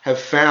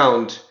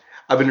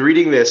I've been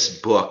reading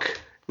this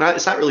book.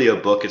 It's not really a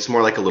book. It's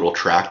more like a little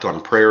tract on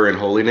prayer and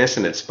holiness,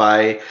 and it's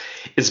by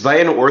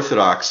an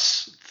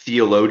Orthodox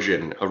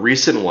theologian, a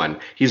recent one.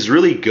 He's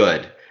really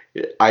good.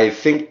 I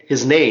think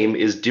his name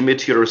is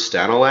Dimitrios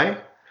Stanilai.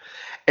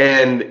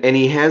 And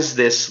he has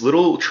this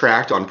little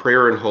tract on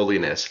prayer and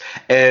holiness.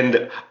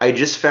 And I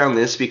just found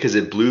this because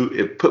it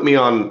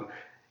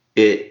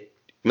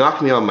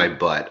knocked me on my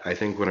butt, I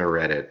think, when I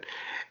read it.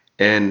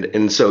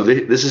 And so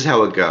this is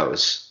how it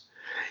goes.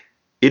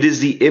 It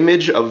is the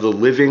image of the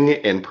living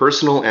and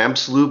personal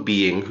absolute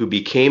being who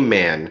became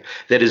man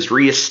that is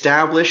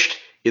reestablished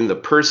in the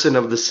person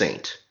of the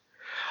saint.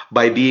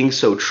 By being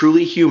so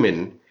truly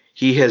human,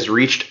 he has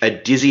reached a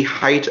dizzy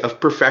height of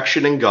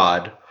perfection in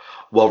God,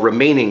 while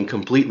remaining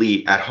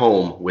completely at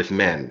home with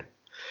men.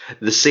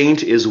 The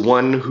saint is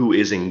one who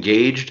is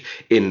engaged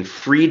in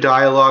free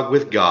dialogue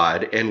with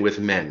God and with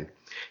men.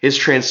 His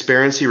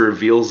transparency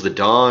reveals the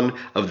dawn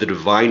of the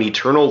divine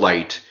eternal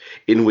light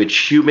in which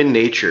human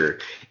nature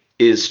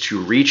is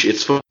to reach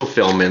its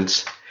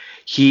fulfillment.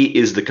 He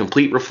is the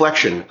complete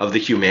reflection of the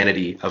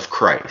humanity of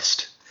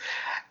Christ.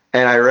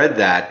 And I read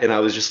that and I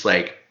was just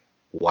like,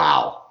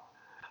 wow.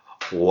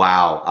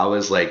 I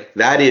was like,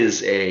 that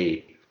is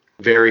a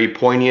very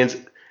poignant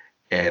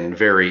and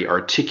very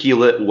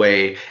articulate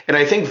way, and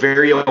I think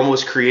very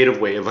almost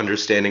creative way of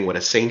understanding what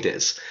a saint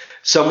is.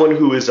 Someone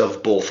who is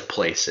of both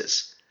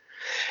places.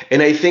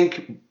 And I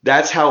think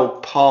that's how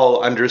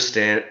Paul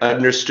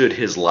understood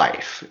his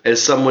life,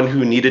 as someone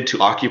who needed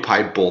to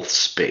occupy both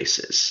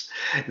spaces.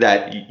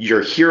 That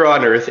you're here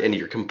on earth and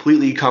you're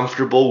completely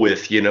comfortable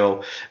with,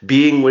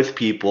 being with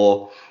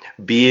people,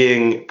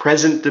 being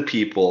present to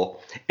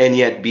people, and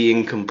yet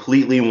being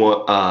completely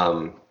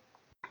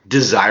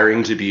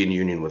desiring to be in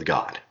union with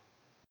God.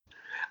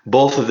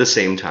 Both at the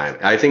same time.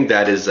 I think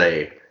that is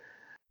a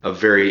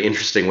very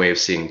interesting way of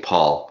seeing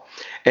Paul.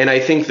 And I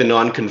think the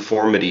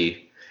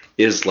nonconformity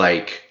is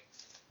like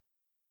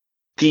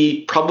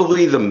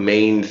probably the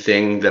main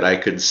thing that I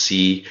could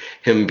see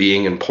him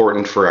being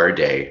important for our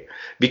day.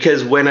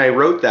 Because when I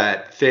wrote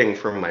that thing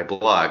from my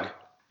blog,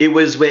 it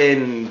was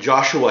when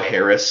Joshua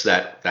Harris,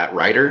 that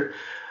writer,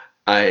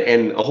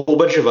 and a whole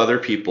bunch of other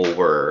people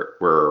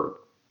were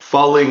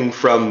falling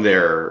from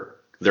their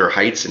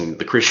heights in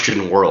the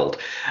Christian world,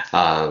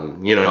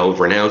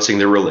 renouncing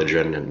their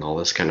religion and all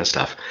this kind of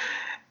stuff.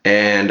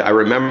 And I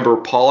remember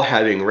Paul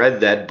having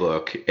read that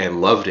book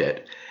and loved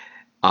it.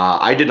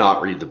 I did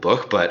not read the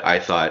book, but I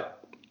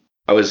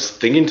was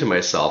thinking to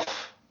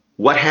myself,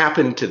 what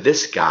happened to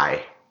this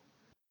guy,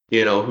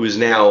 who's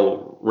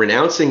now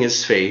renouncing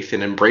his faith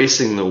and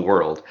embracing the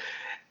world?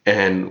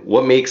 And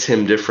what makes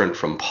him different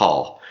from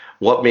Paul?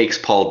 What makes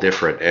Paul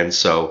different? And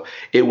so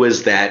it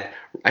was that,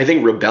 I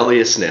think,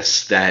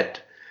 rebelliousness that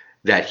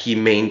he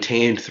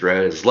maintained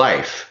throughout his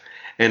life.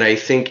 And I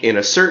think in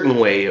a certain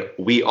way,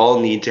 we all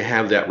need to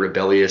have that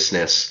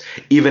rebelliousness,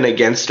 even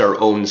against our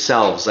own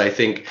selves. I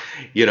think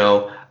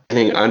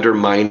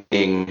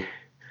undermining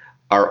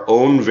our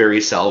own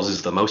very selves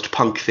is the most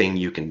punk thing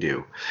you can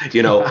do.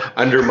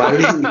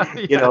 Undermining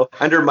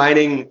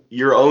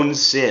your own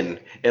sin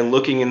and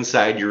looking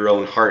inside your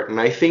own heart. And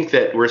I think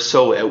that we're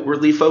so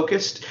outwardly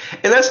focused,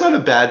 and that's not a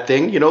bad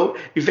thing.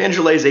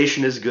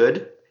 Evangelization is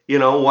good.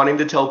 Wanting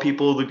to tell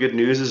people the good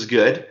news is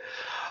good.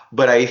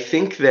 But I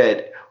think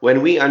that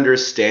when we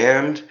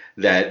understand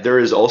that there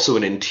is also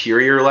an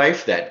interior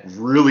life that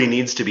really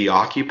needs to be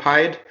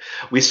occupied,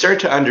 we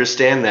start to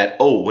understand that,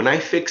 oh, when I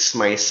fix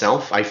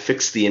myself, I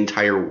fix the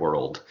entire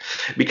world,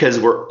 because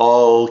we're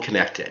all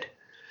connected.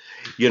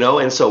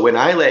 And so when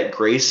I let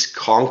grace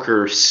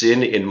conquer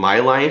sin in my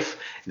life,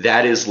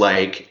 that is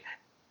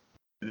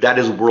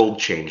world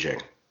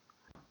changing.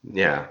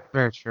 Yeah.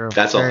 Very true.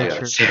 That's all Very I gotta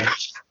true. say.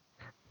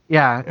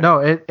 Yeah,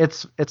 no,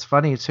 it's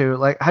funny too.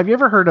 Like, have you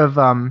ever heard of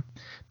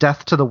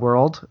Death to the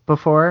World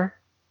before?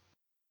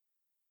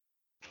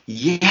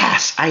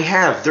 Yes, I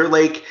have. They're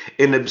like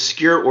an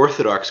obscure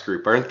Orthodox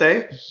group, aren't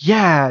they?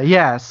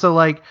 Yeah. So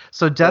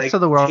Death to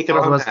the World taking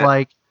on was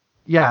that.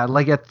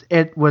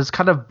 it was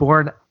kind of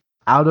born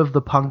out of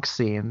the punk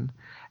scene,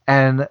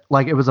 and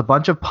like it was a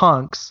bunch of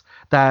punks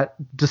that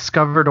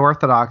discovered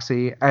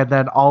Orthodoxy and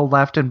then all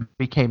left and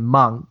became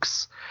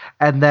monks,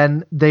 and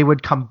then they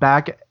would come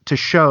back to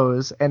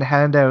shows and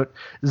hand out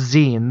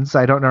zines.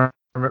 I don't know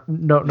if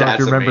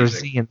you remember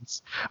amazing.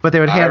 zines, but they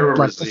would I hand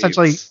remember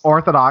essentially zines.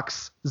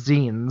 Orthodox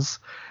zines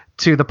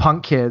to the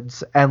punk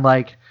kids and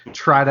like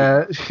try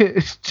to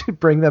to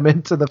bring them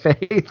into the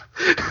faith.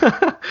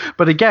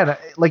 But again,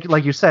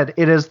 like you said,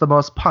 it is the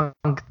most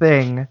punk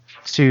thing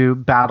to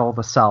battle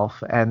the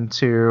self and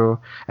to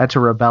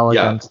rebel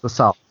against the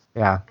self.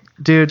 Yeah,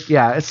 dude.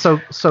 Yeah, it's so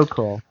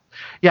cool.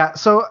 Yeah,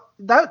 so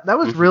that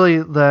was really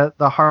the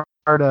heart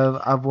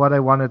of what I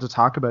wanted to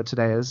talk about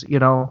today is,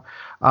 Right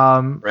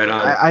on.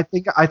 I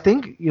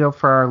think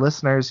for our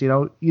listeners,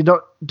 you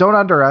don't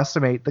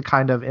underestimate the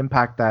kind of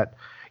impact that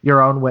your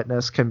own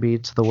witness can be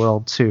to the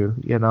world too,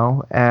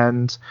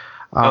 and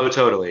Oh,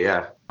 totally,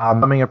 yeah.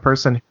 becoming a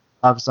person who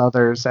loves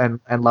others and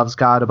loves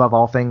God above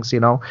all things,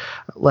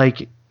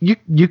 like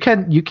you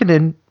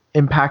can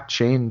impact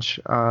change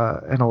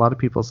in a lot of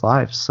people's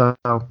lives. So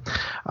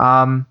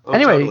anyway,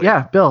 totally.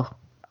 yeah, Bill,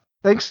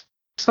 thanks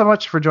so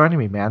much for joining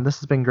me, man. This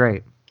has been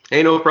great.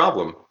 Hey, no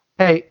problem.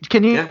 Hey,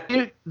 can you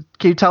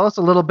tell us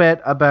a little bit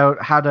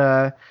about how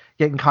to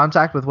get in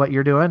contact with what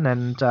you're doing?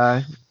 And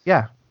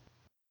yeah.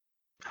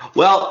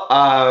 Well,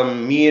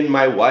 me and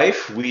my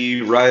wife,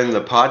 we run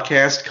the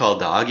podcast called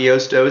the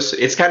Agios Dose.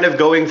 It's kind of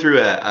going through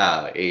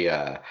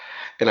an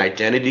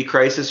identity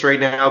crisis right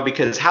now,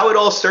 because how it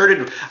all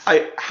started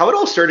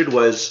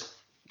was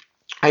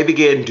I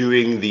began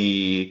doing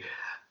the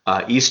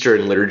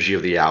Eastern Liturgy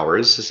of the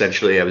Hours.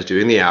 Essentially, I was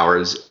doing the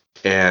hours,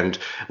 and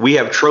we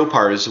have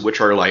tropars,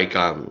 which are like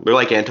they're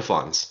like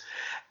antiphons,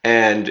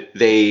 and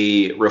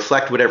they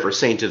reflect whatever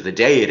saint of the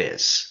day it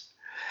is.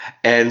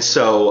 And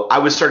so I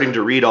was starting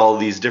to read all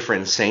these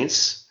different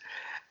saints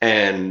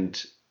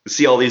and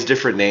see all these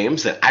different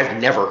names that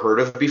I've never heard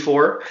of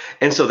before.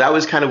 And so that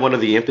was kind of one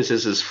of the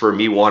impetuses for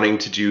me wanting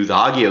to do the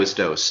Agios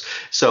Dose.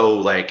 So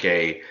like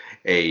a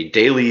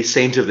daily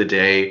saint of the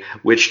day,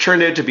 which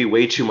turned out to be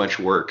way too much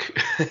work.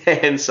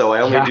 And so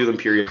I only do them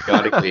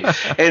periodically.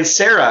 And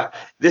Sarah,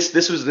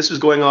 this was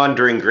going on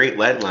during Great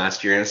Lent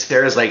last year. And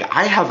Sarah's like,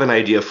 I have an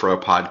idea for a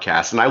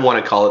podcast and I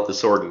want to call it The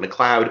Sword in the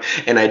Cloud.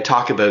 And I'd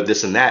talk about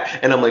this and that.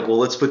 And I'm like, well,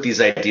 let's put these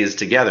ideas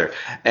together.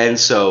 And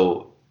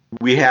so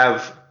we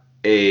have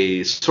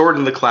a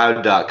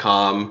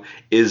swordinthecloud.com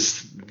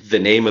is the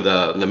name of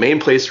the main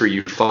place where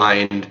you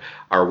find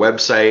our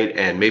website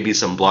and maybe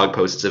some blog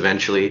posts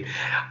eventually.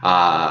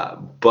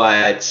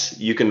 But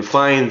you can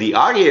find the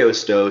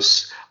Agios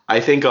Dose, I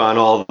think, on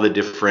all the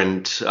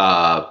different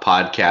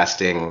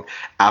podcasting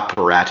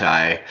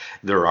apparati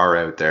there are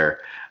out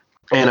there.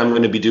 And I'm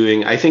going to be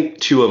doing, I think,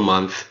 2 a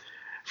month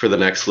for the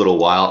next little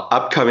while.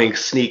 Upcoming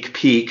sneak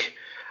peek,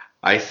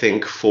 I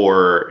think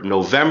for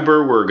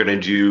November, we're going to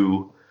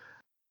do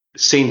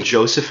St.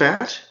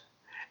 Josaphat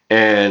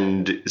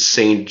and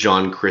St.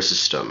 John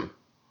Chrysostom.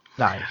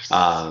 Nice.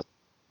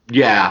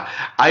 Yeah,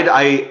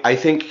 I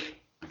think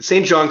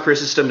St. John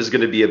Chrysostom is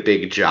going to be a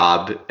big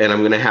job, and I'm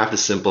going to have to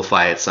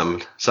simplify it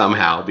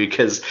somehow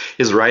because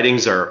his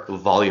writings are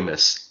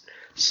voluminous.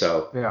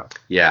 So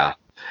yeah.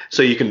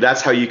 So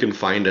that's how you can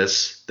find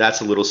us. That's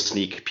a little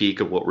sneak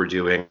peek of what we're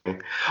doing. I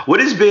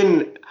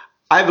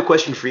have a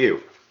question for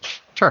you.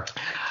 Sure.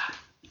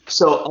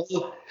 So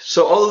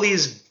all of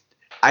these,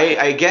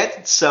 I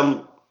get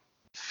some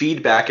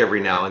feedback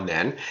every now and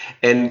then,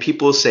 and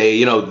people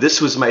say,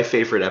 this was my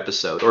favorite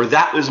episode, or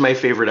that was my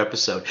favorite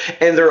episode,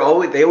 and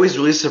they always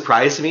really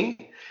surprise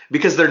me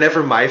because they're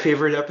never my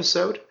favorite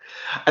episode.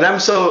 And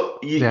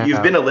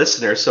you've been a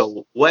listener,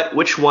 so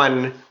which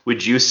one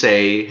would you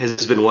say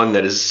has been one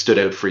that has stood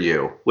out for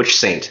you? Which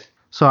saint?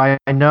 So I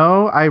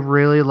know I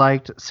really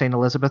liked Saint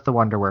Elizabeth the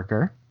Wonder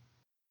Worker.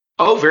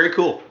 Oh, very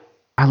cool.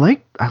 I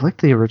like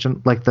the original,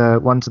 like the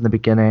ones in the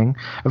beginning.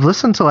 I've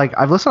listened to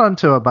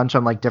a bunch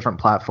on like different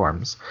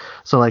platforms.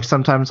 So like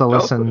sometimes I'll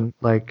listen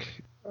like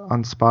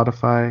on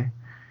Spotify.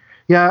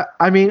 Yeah,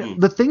 I mean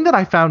the thing that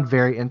I found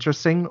very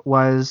interesting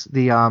was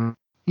the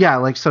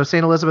so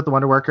Saint Elizabeth the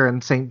Wonder Worker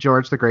and Saint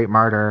George the Great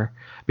Martyr,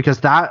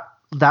 because that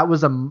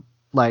was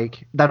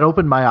that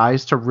opened my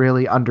eyes to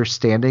really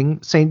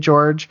understanding Saint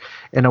George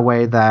in a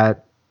way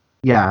that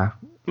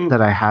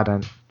that I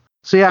hadn't.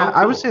 So yeah,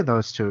 I would say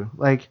those two.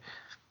 Like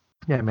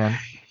Yeah, man.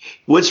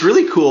 What's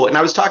really cool, and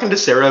I was talking to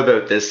Sarah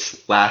about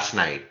this last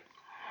night.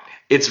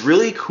 It's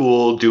really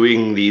cool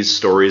doing these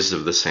stories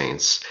of the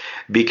saints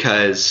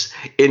because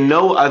in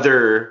no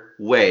other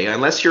way,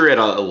 unless you're at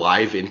a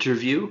live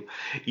interview,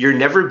 you're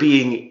never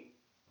being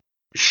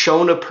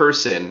shown a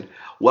person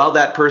while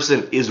that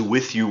person is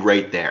with you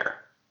right there.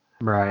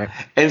 Right.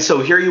 And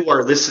so here you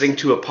are listening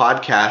to a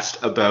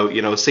podcast about,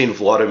 Saint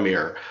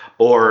Vladimir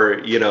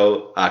or,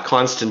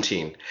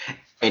 Constantine,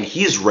 and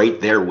he's right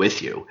there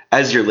with you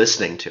as you're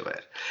listening to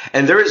it.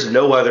 And there is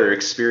no other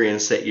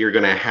experience that you're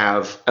going to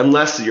have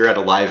unless you're at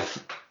a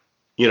live,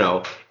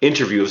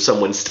 interview of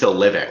someone still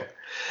living,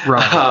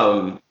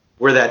 Right.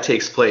 where that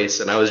takes place.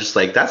 And I was just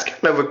like, that's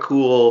kind of a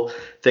cool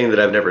thing that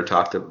I've never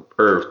thought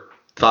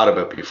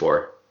about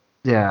before.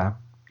 Yeah.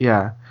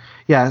 Yeah.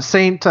 Yeah.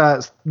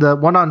 The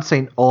one on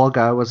Saint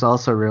Olga was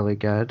also really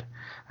good.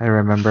 I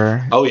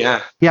remember. Oh,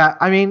 yeah. Yeah.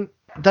 I mean,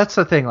 that's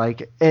the thing.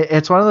 Like,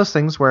 it's one of those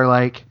things where,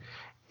 like,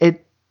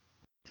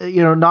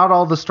 not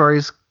all the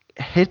stories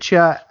hit you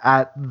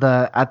at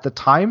the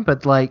time,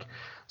 but like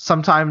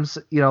sometimes,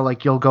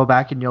 like you'll go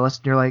back and you'll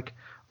listen, you're like,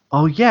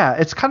 oh yeah,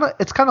 it's kind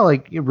of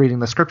like reading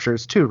the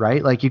scriptures too,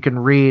 right? Like you can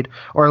read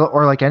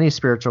or like any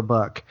spiritual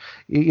book,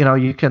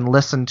 you can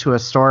listen to a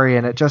story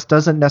and it just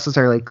doesn't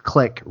necessarily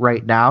click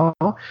right now,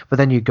 but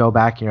then you go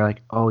back and you're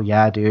like, oh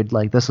yeah, dude,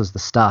 like this is the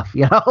stuff,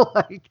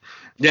 like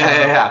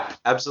yeah,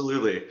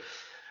 absolutely.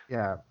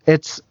 Yeah,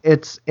 it's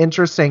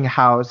interesting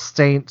how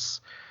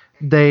saints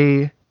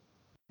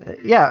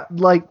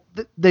like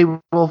they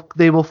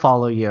will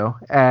follow you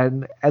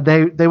and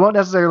they won't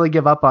necessarily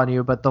give up on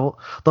you, but they'll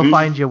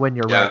find you when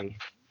you're ready.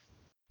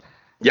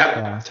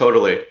 Yeah,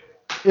 totally.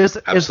 Is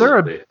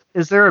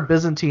there a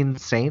Byzantine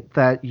saint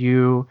that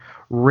you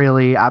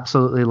really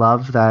absolutely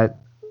love that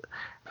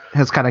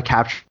has kind of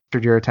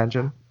captured your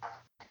attention?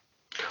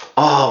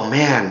 Oh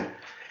man.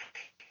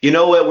 You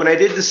know what? When I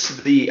did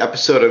the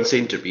episode on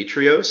Saint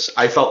Demetrios,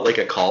 I felt like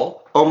a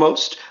call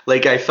almost.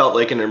 Like I felt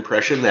like an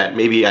impression that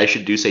maybe I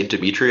should do Saint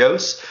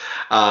Demetrios.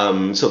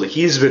 So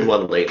he's been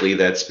one lately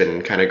that's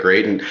been kind of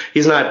great, and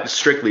he's not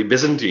strictly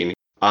Byzantine.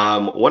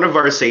 One of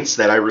our saints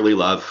that I really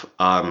love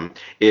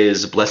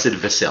is Blessed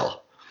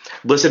Vasil.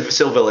 Blessed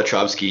Vasil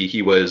Velichkovsky.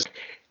 He was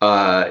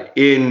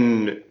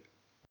in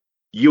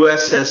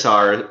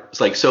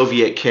USSR, like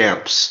Soviet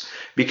camps,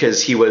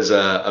 because he was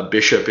a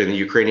bishop in the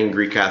Ukrainian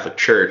Greek Catholic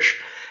Church.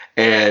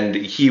 And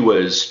he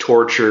was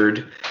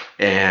tortured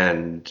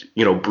and,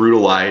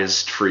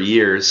 brutalized for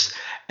years.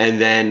 And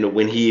then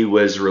when he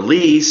was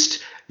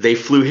released, they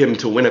flew him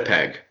to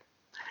Winnipeg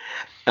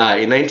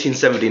in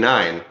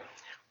 1979. Wow.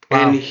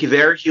 And he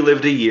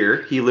lived a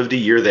year. He lived a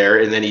year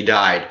there, and then he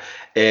died.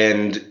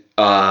 And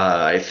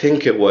I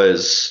think it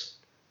was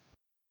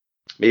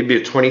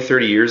maybe 20,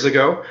 30 years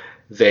ago,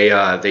 they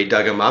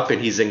dug him up,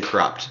 and he's in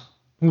Corrupt.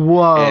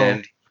 Whoa.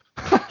 And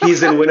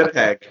he's in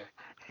Winnipeg.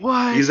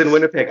 What? He's in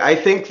Winnipeg. I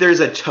think there's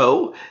a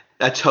toe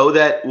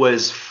that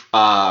was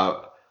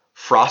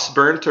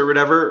frostburnt or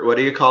whatever. What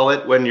do you call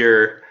it when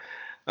you're?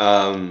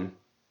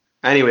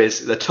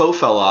 Anyways, the toe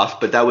fell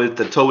off, but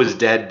the toe was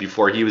dead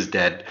before he was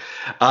dead.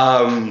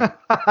 But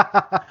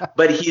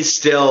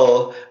he's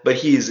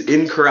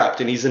in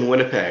Corrupt and he's in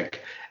Winnipeg,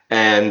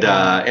 and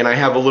I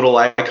have a little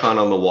icon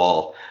on the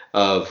wall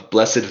of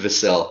Blessed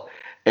Vasil,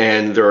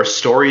 and there are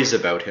stories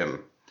about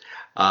him.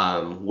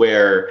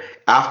 Where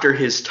after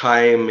his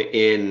time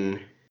in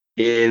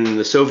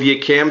the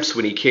Soviet camps,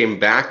 when he came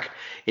back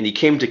and he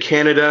came to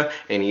Canada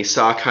and he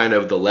saw kind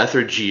of the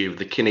lethargy of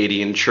the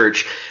Canadian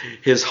church,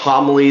 his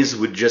homilies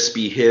would just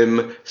be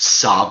him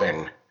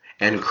sobbing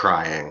and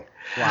crying.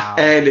 Wow.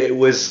 And I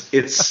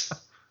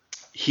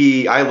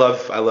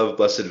love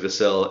Blessed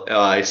Vasil.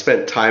 I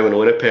spent time in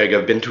Winnipeg.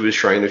 I've been to his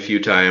shrine a few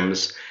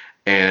times,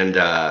 and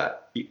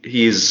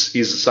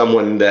he's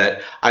someone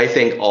that I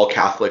think all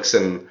Catholics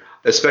and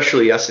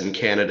especially us in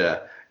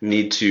Canada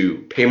need to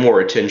pay more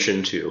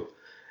attention to.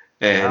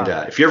 And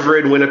if you're ever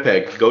in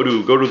Winnipeg, go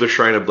to the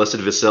shrine of Blessed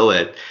Vasil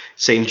at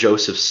St.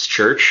 Joseph's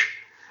Church.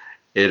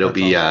 It'll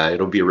be a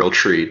real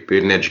treat. Be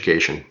an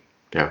education.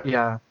 Yeah.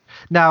 Yeah.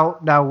 Now,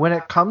 when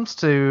it comes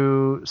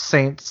to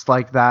saints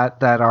like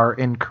that are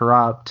in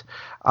Corrupt,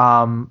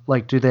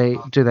 like do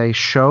they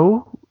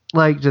show,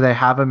 like do they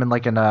have them in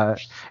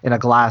a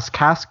glass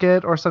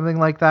casket or something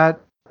like that?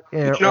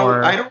 I don't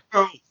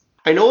know.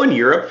 I know in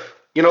Europe,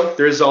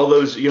 there's all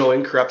those,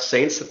 in Corrupt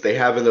saints that they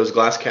have in those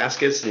glass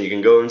caskets, and you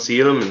can go and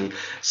see them, and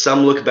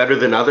some look better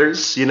than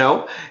others,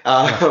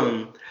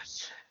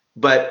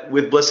 But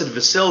with Blessed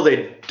Vasil,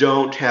 they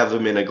don't have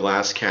them in a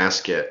glass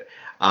casket.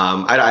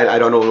 I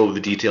don't know the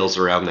details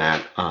around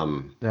that.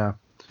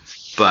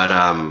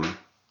 But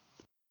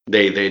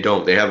they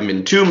don't. They have him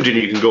entombed, and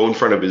you can go in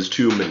front of his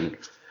tomb and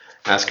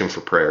ask him for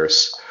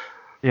prayers.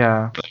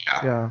 Yeah.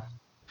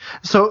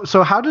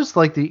 So how does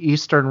like the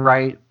Eastern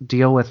Rite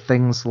deal with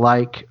things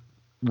like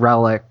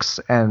relics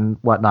and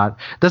whatnot?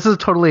 This is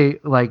totally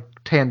like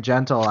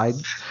tangential.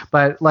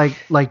 But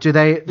do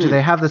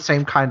they have the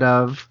same kind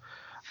of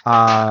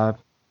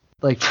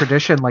like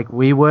tradition like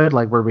we would,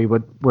 like where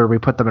we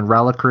put them in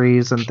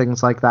reliquaries and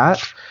things like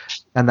that?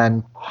 and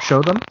then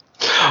show them?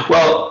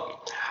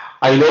 Well,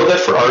 I know that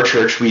for our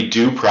church, we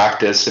do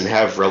practice and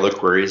have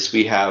reliquaries.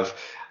 We have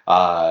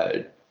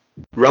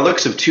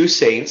relics of two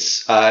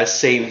saints,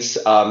 Saints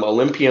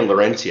Olympia and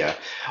Laurentia.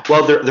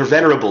 Well, they're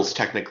venerables,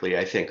 technically,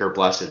 I think, or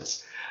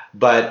blesseds.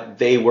 But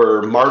they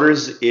were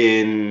martyrs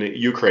in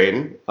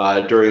Ukraine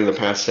during the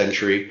past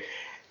century.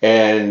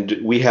 And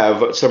we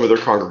have some of their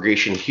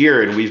congregation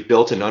here, and we've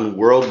built an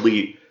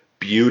unworldly,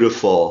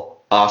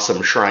 beautiful,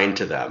 awesome shrine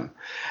to them,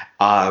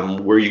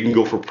 where you can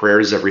go for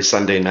prayers every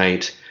Sunday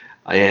night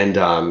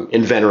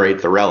and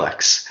venerate the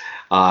relics.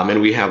 And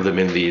we have them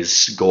in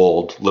these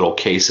gold little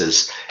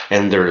cases,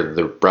 and their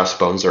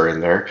breastbones are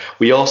in there.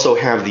 We also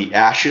have the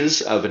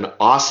ashes of an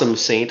awesome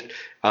saint,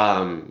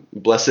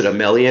 Blessed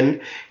Amelian.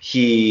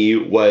 He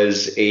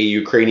was a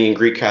Ukrainian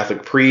Greek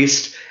Catholic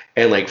priest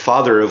and like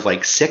father of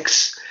like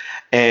 6.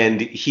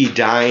 And he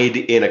died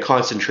in a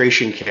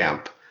concentration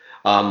camp,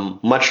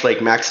 much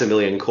like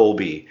Maximilian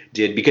Kolbe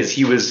did, because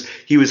he was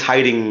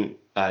hiding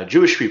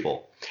Jewish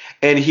people,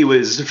 and he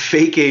was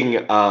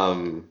faking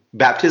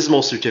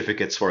baptismal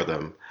certificates for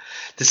them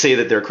to say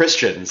that they're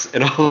Christians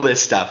and all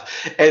this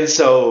stuff. And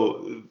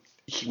so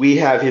we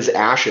have his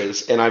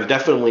ashes, and I've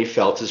definitely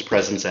felt his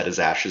presence at his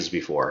ashes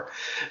before.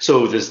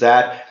 So there's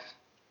that.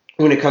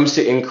 When it comes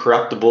to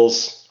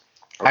incorruptibles,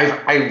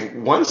 I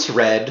once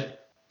read,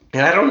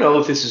 and I don't know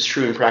if this is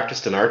true and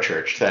practiced in our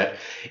church, that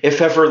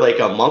if ever like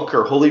a monk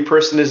or holy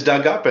person is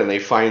dug up and they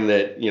find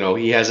that,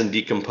 he hasn't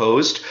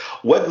decomposed,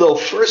 what they'll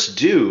first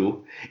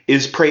do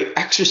is pray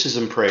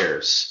exorcism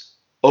prayers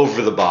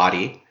over the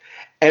body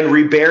and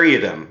rebury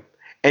them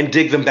and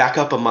dig them back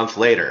up a month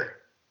later.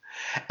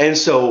 And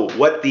so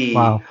what the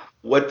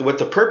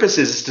purpose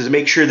is to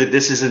make sure that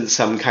this isn't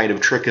some kind of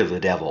trick of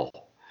the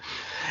devil.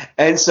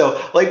 And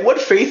so, like,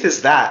 what faith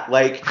is that?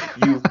 Like,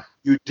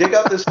 you dig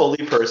up this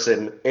holy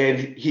person, and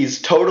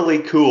he's totally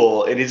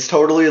cool, and he's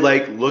totally,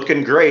 like,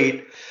 looking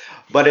great,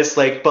 but it's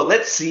like, but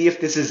let's see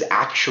if this is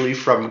actually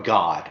from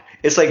God.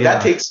 It's like,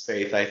 that takes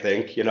faith, I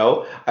think,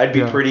 I'd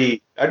be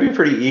pretty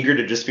eager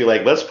to just be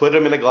like, let's put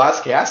him in a glass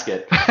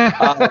casket.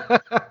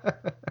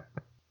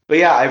 But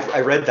yeah, I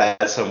read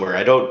that somewhere.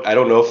 I don't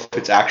know if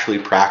it's actually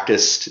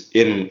practiced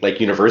in, like,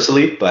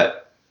 universally,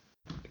 but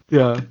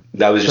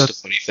that was just a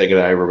funny thing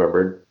that I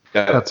remembered.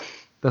 Yeah.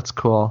 That's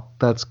cool.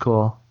 That's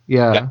cool.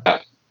 Yeah.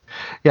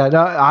 No,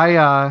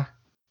 I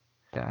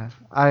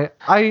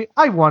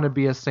want to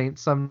be a saint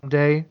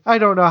someday. I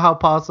don't know how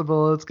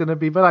possible it's going to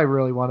be, but I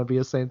really want to be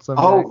a saint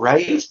someday. Oh,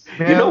 right.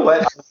 Man. You know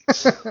what?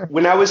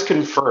 When I was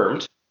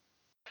confirmed,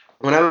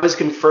 I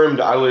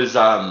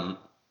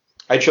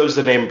chose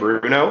the name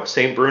Bruno,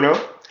 Saint Bruno,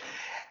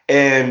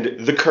 and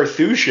the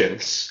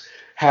Carthusians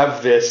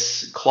have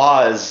this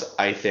clause,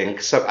 I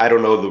think, I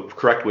don't know the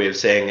correct way of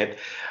saying it,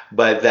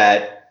 but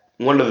that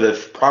one of the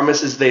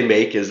promises they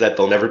make is that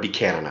they'll never be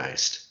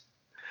canonized.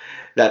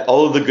 That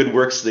all of the good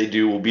works they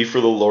do will be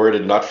for the Lord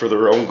and not for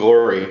their own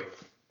glory.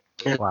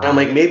 And I'm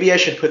like, maybe I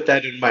should put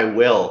that in my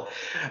will.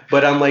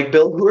 But I'm like,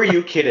 Bill, who are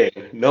you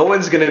kidding? No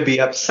one's going to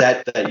be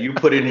upset that you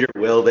put in your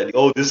will that,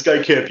 oh, this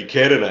guy can't be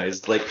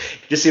canonized. Like,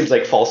 it just seems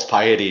like false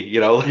piety,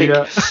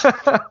 Like,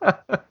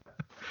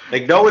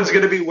 like no one's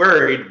going to be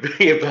worried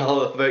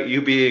about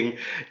you being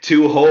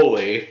too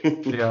holy.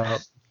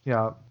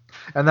 Yeah.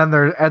 And then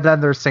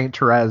there's Saint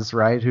Therese,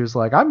 right? Who's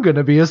like, I'm going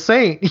to be a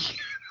saint.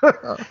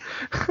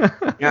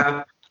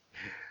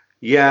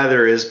 Yeah,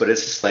 there is, but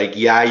it's just like,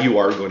 you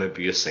are going to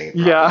be a saint.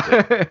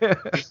 Probably.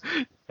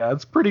 Yeah,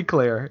 it's pretty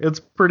clear. It's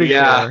pretty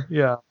clear.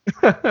 Yeah.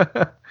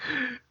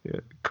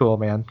 Cool,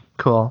 man.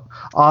 Cool.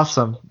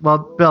 Awesome. Well,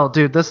 Bill,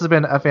 dude, this has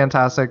been a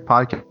fantastic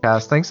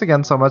podcast. Thanks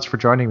again so much for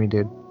joining me,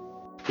 dude.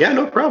 Yeah,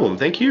 no problem.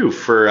 Thank you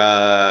for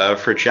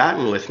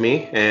chatting with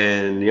me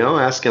and,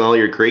 asking all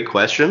your great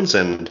questions.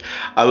 And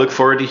I look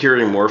forward to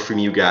hearing more from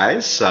you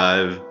guys.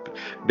 I've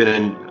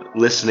been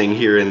listening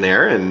here and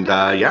there, and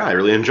I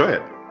really enjoy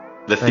it.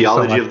 The Thanks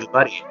theology so of the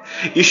buddy.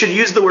 You should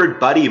use the word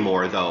buddy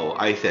more, though,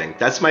 I think.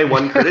 That's my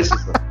one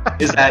criticism,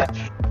 is that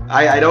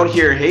I don't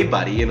hear, hey,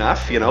 buddy,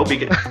 enough,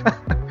 because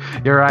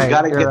you're right. You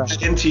got to get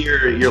that into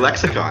your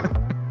lexicon.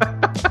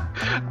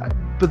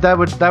 But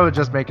that would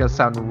just make us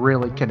sound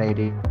really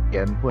Canadian,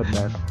 wouldn't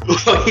it?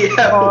 Oh,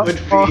 yeah, it would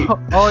be.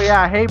 Oh,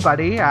 yeah, hey,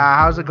 buddy,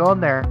 how's it going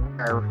there,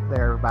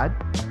 bud?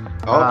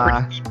 Oh,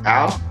 pretty good,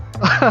 pal.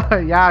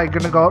 Yeah, I'm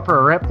going to go out for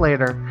a rip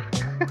later.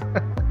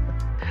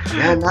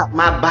 You're not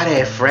my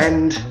buddy,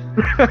 friend.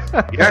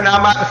 You're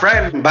not my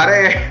friend,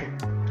 buddy.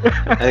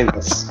 I think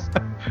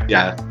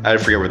I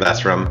forget where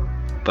that's from.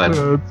 But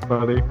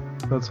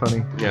That's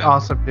funny. Yeah.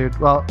 Awesome, dude.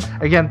 Well,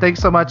 again, thanks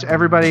so much,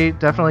 everybody.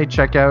 Definitely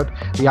check out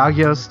the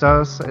Agios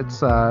Dose.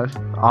 It's on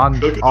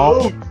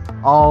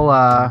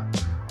all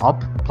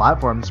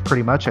platforms,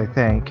 pretty much, I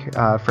think,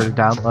 for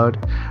download.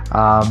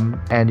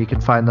 And you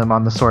can find them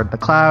on the Sword in the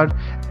Cloud.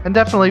 And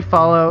definitely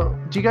follow.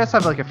 Do you guys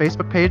have like a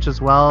Facebook page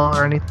as well,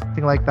 or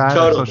anything like that?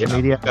 Totally, social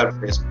media. We've got a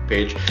Facebook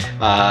page.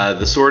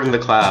 The Sword in the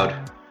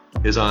Cloud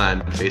is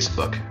on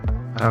Facebook.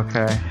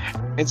 Okay.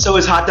 And so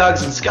is Hot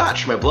Dogs and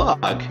Scotch, my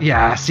blog.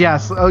 Yes.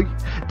 Oh,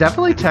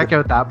 definitely check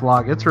out that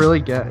blog. It's really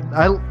good.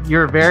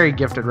 You're a very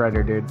gifted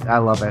writer, dude. I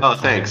love it. Oh,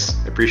 thanks.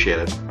 I appreciate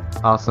it.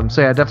 Awesome.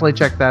 So yeah, definitely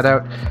check that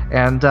out.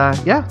 And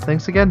yeah,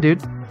 thanks again,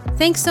 dude.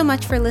 Thanks so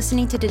much for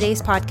listening to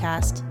today's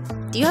podcast.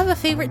 Do you have a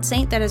favorite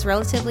saint that is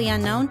relatively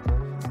unknown?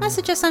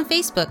 Message us on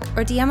Facebook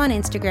or DM on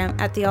Instagram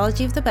at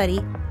Theology of the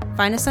Buddy,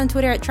 find us on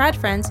Twitter at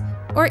TradFriends,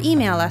 or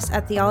email us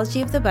at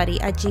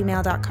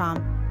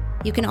theologyofthebuddy@gmail.com.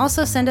 You can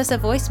also send us a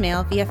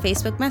voicemail via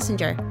Facebook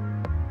Messenger.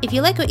 If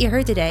you like what you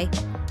heard today,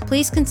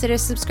 please consider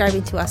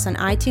subscribing to us on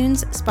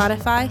iTunes,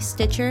 Spotify,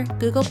 Stitcher,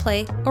 Google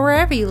Play, or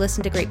wherever you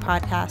listen to great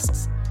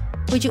podcasts.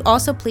 Would you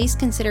also please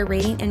consider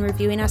rating and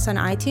reviewing us on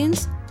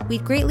iTunes?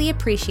 We'd greatly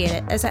appreciate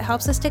it, as it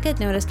helps us to get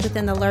noticed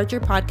within the larger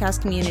podcast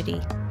community.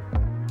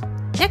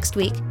 Next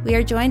week, we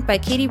are joined by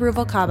Katie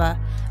Ruvalcaba,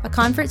 a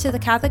convert to the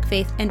Catholic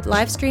faith and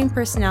live stream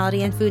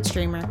personality and food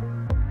streamer.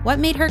 What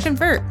made her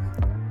convert?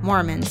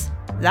 Mormons.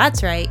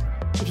 That's right.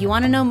 If you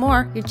want to know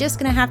more, you're just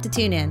going to have to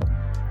tune in.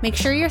 Make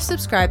sure you're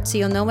subscribed so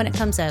you'll know when it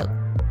comes out.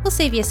 We'll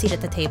save you a seat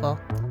at the table.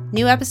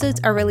 New episodes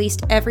are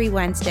released every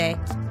Wednesday.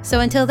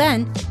 So until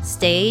then,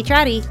 stay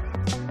tratty.